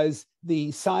because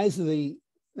the size of the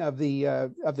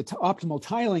optimal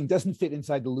tiling doesn't fit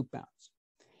inside the loop bounds.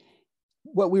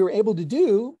 What we were able to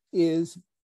do is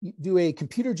do a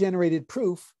computer-generated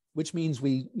proof, which means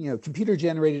we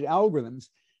computer-generated algorithms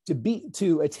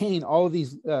to attain all of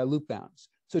these loop bounds.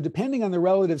 So depending on the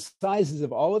relative sizes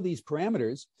of all of these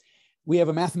parameters, we have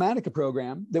a Mathematica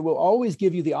program that will always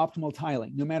give you the optimal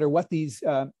tiling, no matter what these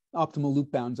optimal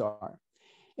loop bounds are.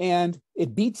 And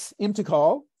it beats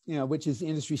imtocall, which is the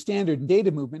industry standard in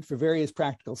data movement for various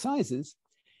practical sizes.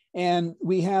 And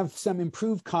we have some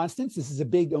improved constants. This is a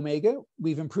big omega.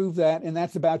 We've improved that, and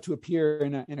that's about to appear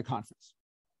in a conference.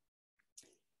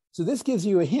 So this gives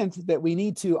you a hint that we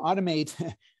need to automate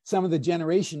some of the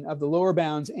generation of the lower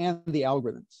bounds and the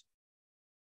algorithms.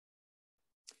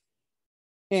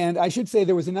 And I should say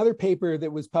there was another paper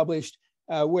that was published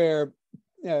where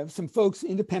some folks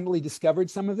independently discovered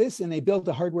some of this, and they built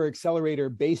a hardware accelerator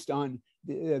based on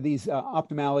these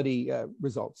optimality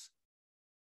results.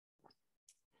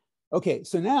 Okay,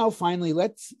 so now finally,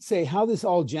 let's say how this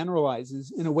all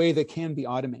generalizes in a way that can be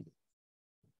automated.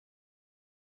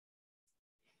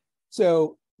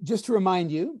 So just to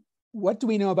remind you, what do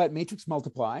we know about matrix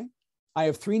multiply? I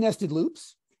have 3 nested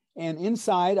loops, and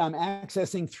inside I'm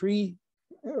accessing 3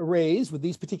 arrays with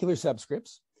these particular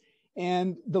subscripts.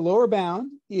 And the lower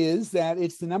bound is that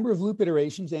it's the number of loop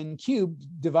iterations n cubed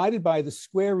divided by the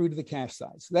square root of the cache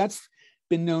size. So that's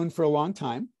been known for a long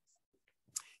time.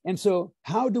 And so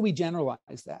how do we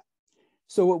generalize that?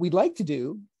 So what we'd like to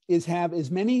do is have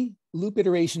as many loop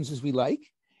iterations as we like.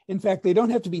 In fact, they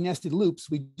don't have to be nested loops.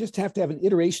 We just have to have an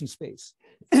iteration space,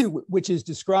 which is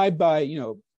described by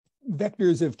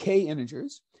vectors of k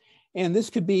integers. And this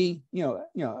could be,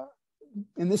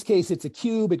 in this case, it's a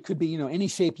cube. It could be, any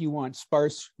shape you want,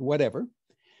 sparse, whatever.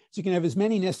 So you can have as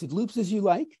many nested loops as you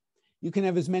like. You can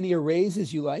have as many arrays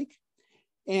as you like.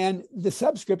 And the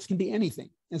subscripts can be anything,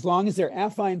 as long as they're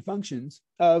affine functions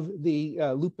of the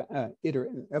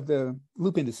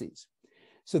loop indices.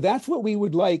 So that's what we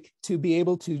would like to be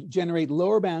able to generate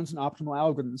lower bounds and optimal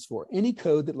algorithms for, any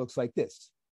code that looks like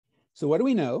this. So what do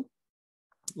we know?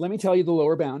 Let me tell you the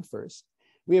lower bound first.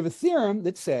 We have a theorem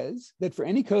that says that for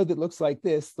any code that looks like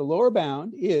this, the lower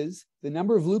bound is the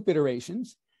number of loop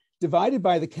iterations divided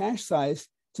by the cache size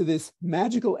to this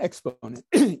magical exponent,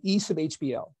 E sub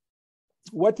HBL.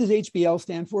 What does HBL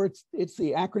stand for? It's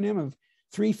the acronym of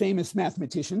 3 famous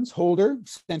mathematicians, Holder,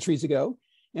 centuries ago,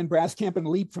 and Braskamp and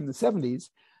Leap from the 70s,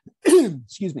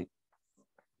 Excuse me.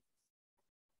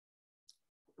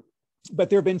 But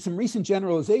there have been some recent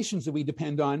generalizations that we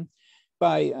depend on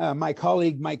by my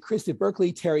colleague Mike Christ at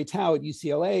Berkeley, Terry Tao at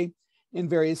UCLA, and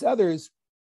various others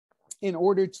in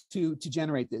order to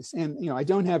generate this. And I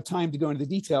don't have time to go into the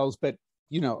details, but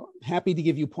happy to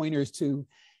give you pointers to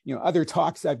other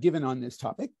talks I've given on this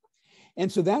topic.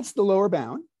 And so that's the lower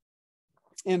bound.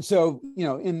 And so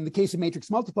in the case of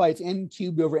matrix multiply, it's n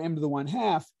cubed over m to the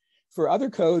 1/2. For other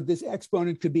code, this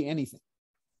exponent could be anything.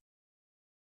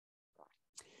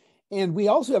 And we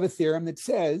also have a theorem that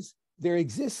says there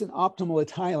exists an optimal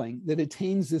tiling that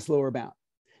attains this lower bound.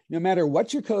 No matter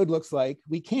what your code looks like,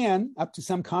 we can, up to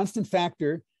some constant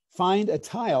factor, find a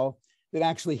tile that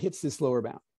actually hits this lower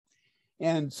bound.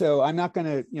 And so I'm not going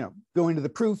to go into the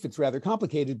proof. It's rather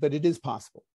complicated, but it is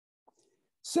possible.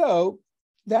 So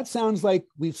that sounds like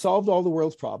we've solved all the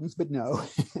world's problems, but no,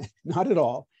 not at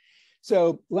all.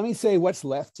 So let me say what's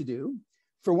left to do.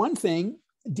 For one thing,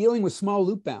 dealing with small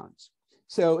loop bounds.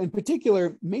 So in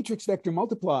particular, matrix vector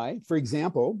multiply, for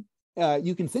example,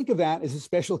 you can think of that as a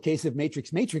special case of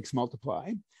matrix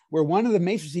multiply, where one of the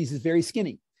matrices is very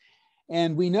skinny.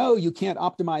 And we know you can't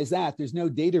optimize that. There's no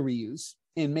data reuse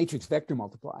in matrix vector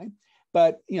multiply.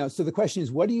 But so the question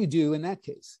is, what do you do in that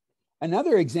case?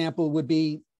 Another example would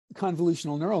be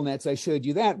convolutional neural nets. I showed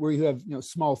you that, where you have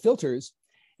small filters.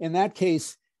 In that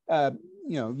case,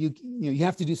 you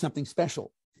have to do something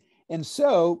special. And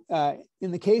so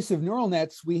in the case of neural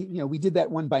nets, we did that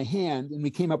one by hand, and we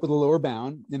came up with a lower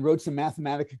bound and wrote some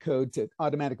Mathematica code to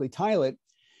automatically tile it.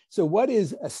 So what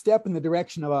is a step in the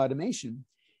direction of automation?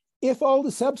 If all the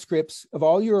subscripts of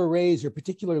all your arrays are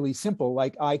particularly simple,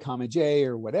 like I, j,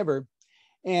 or whatever,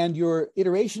 and your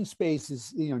iteration space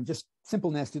is just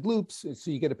simple nested loops,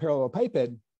 so you get a parallel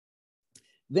piped,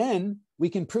 then we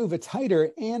can prove a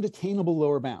tighter and attainable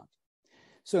lower bound.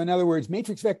 So in other words,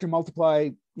 matrix vector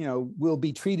multiply, will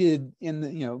be treated in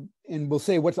the, and we'll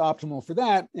say what's optimal for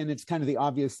that. And it's kind of the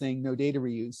obvious thing, no data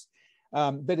reuse.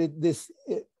 But this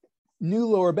new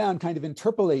lower bound kind of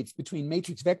interpolates between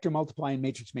matrix vector multiply and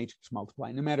matrix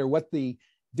multiply, no matter what the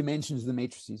dimensions of the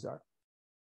matrices are.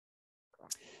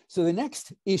 So the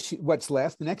next issue, what's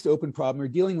left, the next open problem, are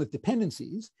dealing with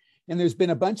dependencies. And there's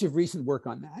been a bunch of recent work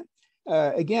on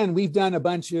that. Again, we've done a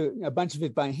bunch of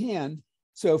it by hand.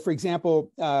 So for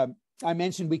example, I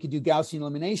mentioned we could do Gaussian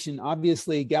elimination.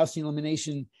 Obviously, Gaussian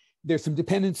elimination, there's some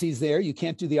dependencies there. You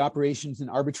can't do the operations in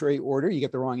arbitrary order. You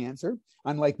get the wrong answer,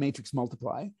 unlike matrix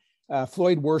multiply.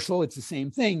 Floyd-Warshall, it's the same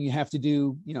thing. You have to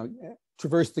do,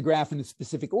 traverse the graph in a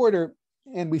specific order.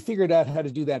 And we figured out how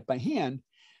to do that by hand.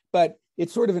 But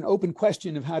it's sort of an open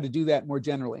question of how to do that more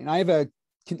generally. And I've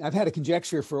had a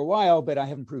conjecture for a while, but I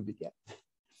haven't proved it yet.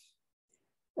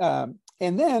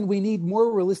 And then we need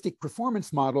more realistic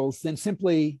performance models than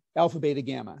simply alpha, beta,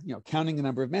 gamma, counting the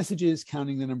number of messages,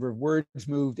 counting the number of words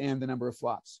moved, and the number of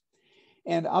flops.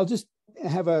 And I'll just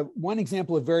have one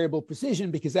example of variable precision,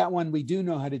 because that one we do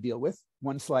know how to deal with.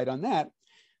 One slide on that.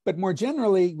 But more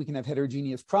generally, we can have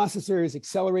heterogeneous processors,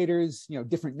 accelerators,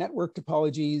 different network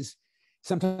topologies.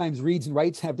 Sometimes reads and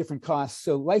writes have different costs.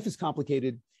 So life is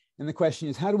complicated. And the question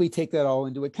is, how do we take that all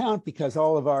into account? Because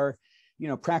all of our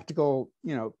practical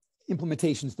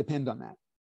implementations depend on that.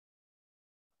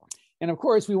 And of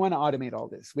course, we want to automate all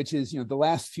this, which is the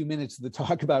last few minutes of the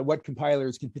talk about what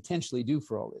compilers can potentially do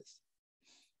for all this.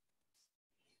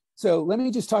 So let me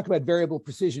just talk about variable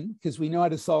precision, because we know how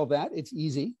to solve that. It's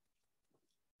easy.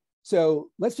 So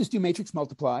let's just do matrix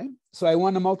multiply. So I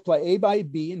want to multiply A by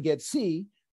B and get C,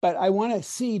 but I want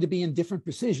C to be in different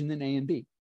precision than A and B.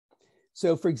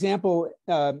 So for example,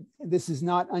 this is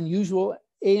not unusual.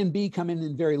 A and B come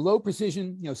in very low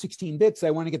precision, 16 bits. I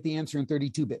want to get the answer in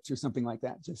 32 bits or something like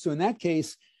that. So in that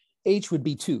case, H would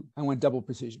be 2. I want double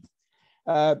precision.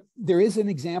 There is an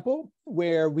example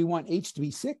where we want H to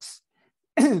be 6.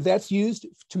 That's used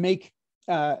to make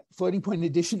floating point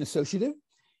addition associative.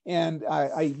 And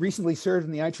I recently served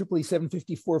in the IEEE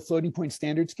 754 Floating Point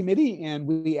Standards Committee, and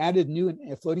we added new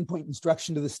floating point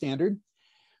instruction to the standard,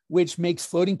 which makes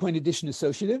floating point addition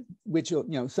associative, which,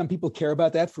 some people care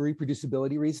about that for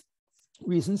reproducibility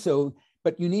reasons. So,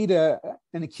 but you need an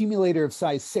accumulator of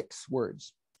size 6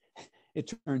 words,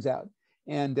 it turns out.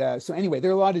 And so anyway,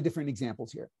 there are a lot of different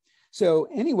examples here. So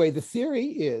anyway, the theory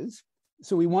is,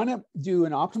 so we want to do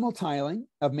an optimal tiling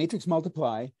of matrix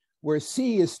multiply where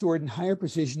C is stored in higher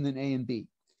precision than A and B.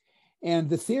 And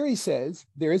the theory says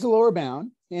there is a lower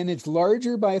bound, and it's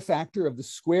larger by a factor of the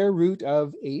square root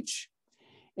of H.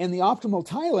 And the optimal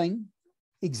tiling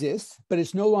exists, but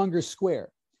it's no longer square.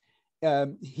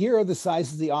 Here are the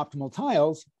sizes of the optimal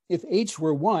tiles. If H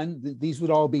were 1, these would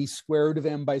all be square root of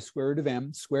M by square root of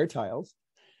M, square tiles.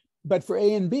 But for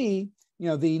A and B,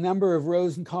 the number of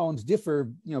rows and columns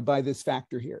differ, by this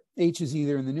factor here. H is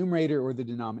either in the numerator or the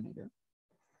denominator.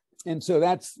 And so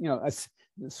that's,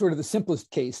 sort of the simplest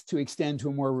case to extend to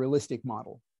a more realistic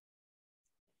model.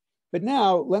 But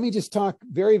now let me just talk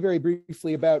very, very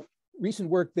briefly about recent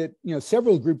work that,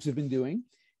 several groups have been doing.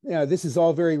 This is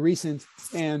all very recent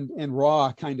and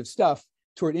raw kind of stuff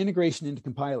toward integration into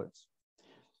compilers.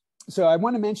 So I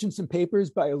want to mention some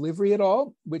papers by Olivri et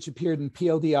al., which appeared in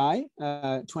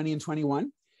PLDI 20 and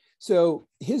 21. So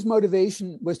his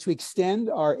motivation was to extend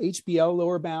our HBL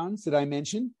lower bounds that I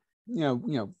mentioned,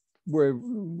 were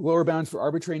lower bounds for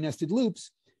arbitrary nested loops,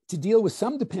 to deal with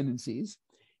some dependencies.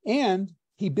 And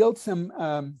he built some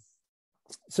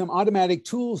automatic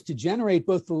tools to generate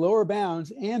both the lower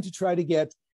bounds and to try to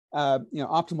get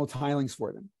optimal tilings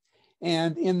for them.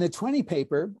 And in the 20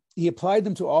 paper, he applied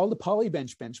them to all the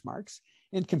polybench benchmarks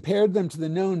and compared them to the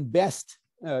known best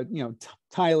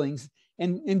tilings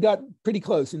and got pretty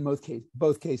close in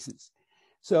both cases.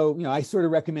 So I sort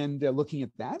of recommend looking at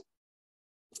that.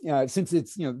 Since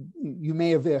it's, you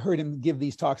may have heard him give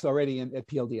these talks already at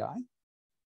PLDI.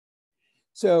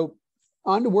 So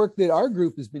on to work that our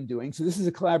group has been doing. So this is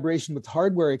a collaboration with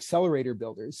hardware accelerator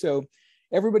builders. So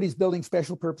everybody's building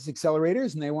special purpose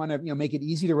accelerators and they want to make it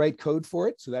easy to write code for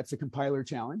it. So that's a compiler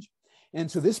challenge.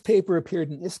 And so this paper appeared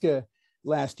in ISCA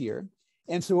last year.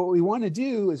 And so what we want to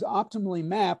do is optimally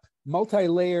map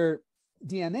multi-layer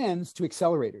DNNs to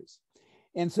accelerators.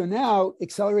 And so now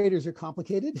accelerators are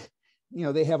complicated.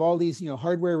 They have all these,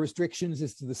 hardware restrictions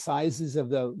as to the sizes of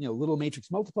the, little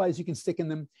matrix multiplies you can stick in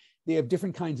them. They have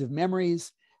different kinds of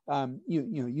memories. And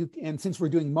since we're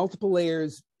doing multiple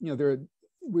layers,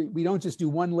 we don't just do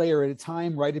one layer at a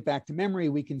time, write it back to memory.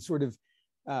 We can sort of,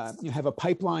 have a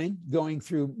pipeline going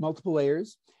through multiple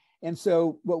layers. And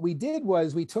so what we did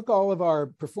was we took all of our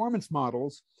performance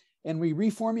models and we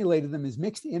reformulated them as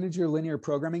mixed integer linear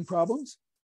programming problems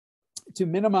to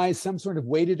minimize some sort of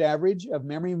weighted average of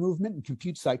memory movement and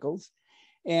compute cycles,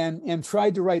 and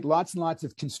tried to write lots and lots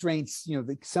of constraints.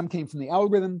 Some came from the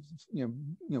algorithm,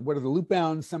 what are the loop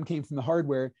bounds? Some came from the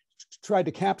hardware. Tried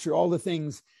to capture all the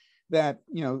things that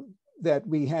that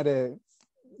we had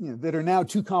that are now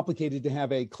too complicated to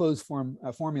have a closed form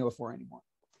formula for anymore.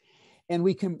 And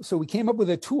we came up with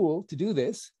a tool to do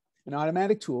this, an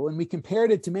automatic tool, and we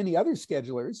compared it to many other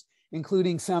schedulers,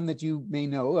 including some that you may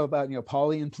know about,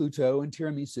 Poly and Pluto and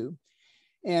Tiramisu.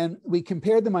 And we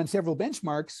compared them on several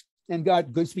benchmarks and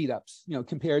got good speed ups,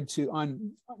 compared to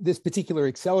on this particular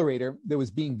accelerator that was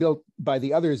being built by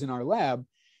the others in our lab.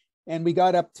 And we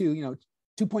got up to,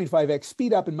 2.5x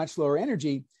speed up and much lower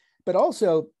energy, but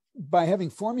also by having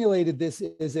formulated this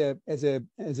as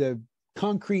a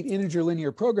concrete integer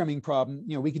linear programming problem,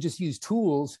 we could just use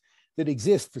tools that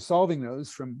exist for solving those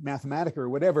from Mathematica or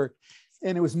whatever.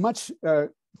 And it was much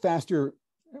faster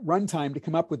runtime to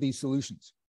come up with these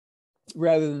solutions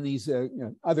rather than these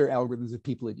other algorithms that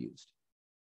people had used.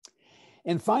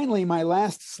 And finally, my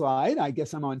last slide, I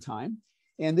guess I'm on time.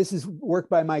 And this is work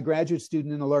by my graduate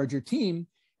student in a larger team.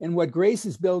 And what Grace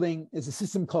is building is a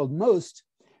system called MOST,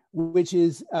 which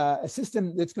is a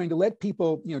system that's going to let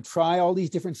people try all these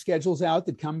different schedules out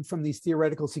that come from these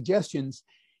theoretical suggestions.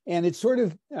 And it's sort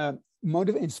of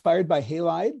inspired by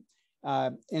halide.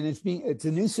 And it's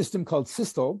a new system called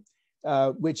Systel,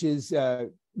 which is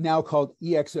now called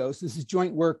EXO. So this is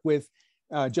joint work with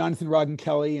Jonathan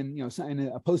Rodden-Kelly and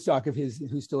a postdoc of his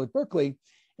who's still at Berkeley.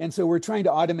 And so we're trying to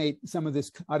automate some of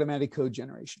this automatic code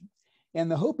generation. And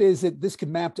the hope is that this could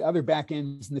map to other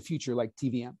backends in the future, like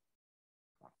TVM.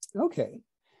 Okay,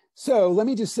 so let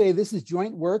me just say this is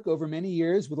joint work over many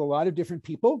years with a lot of different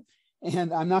people.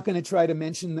 And I'm not going to try to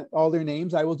mention all their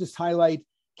names. I will just highlight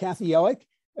Kathy Yellick,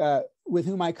 with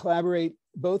whom I collaborate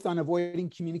both on avoiding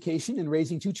communication and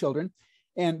raising 2 children.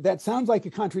 And that sounds like a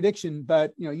contradiction,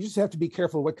 but you just have to be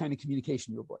careful what kind of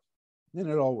communication you avoid. Then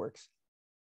it all works.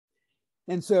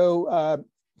 And so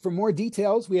for more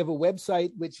details, we have a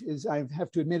website, which is, I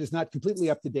have to admit, is not completely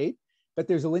up to date, but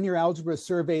there's a linear algebra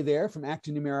survey there from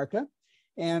Acta Numerica.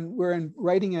 And we're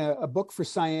writing a book for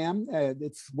SIAM.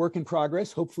 It's work in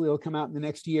progress. Hopefully it'll come out in the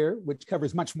next year, which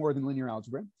covers much more than linear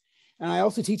algebra. And I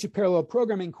also teach a parallel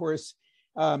programming course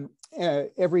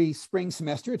every spring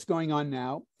semester. It's going on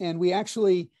now. And we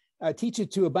actually teach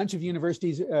it to a bunch of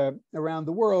universities around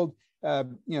the world,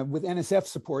 with NSF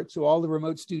support. So all the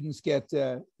remote students get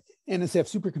NSF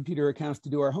supercomputer accounts to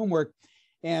do our homework.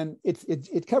 And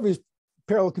it covers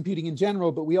parallel computing in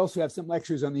general, but we also have some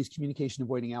lectures on these communication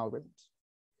avoiding algorithms.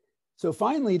 So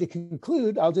finally, to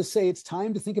conclude, I'll just say it's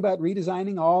time to think about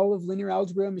redesigning all of linear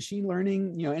algebra, machine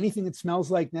learning, anything that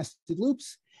smells like nested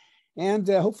loops. And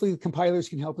hopefully the compilers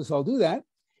can help us all do that.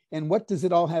 And what does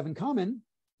it all have in common?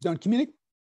 Don't communicate.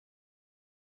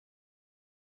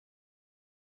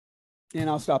 And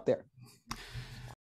I'll stop there.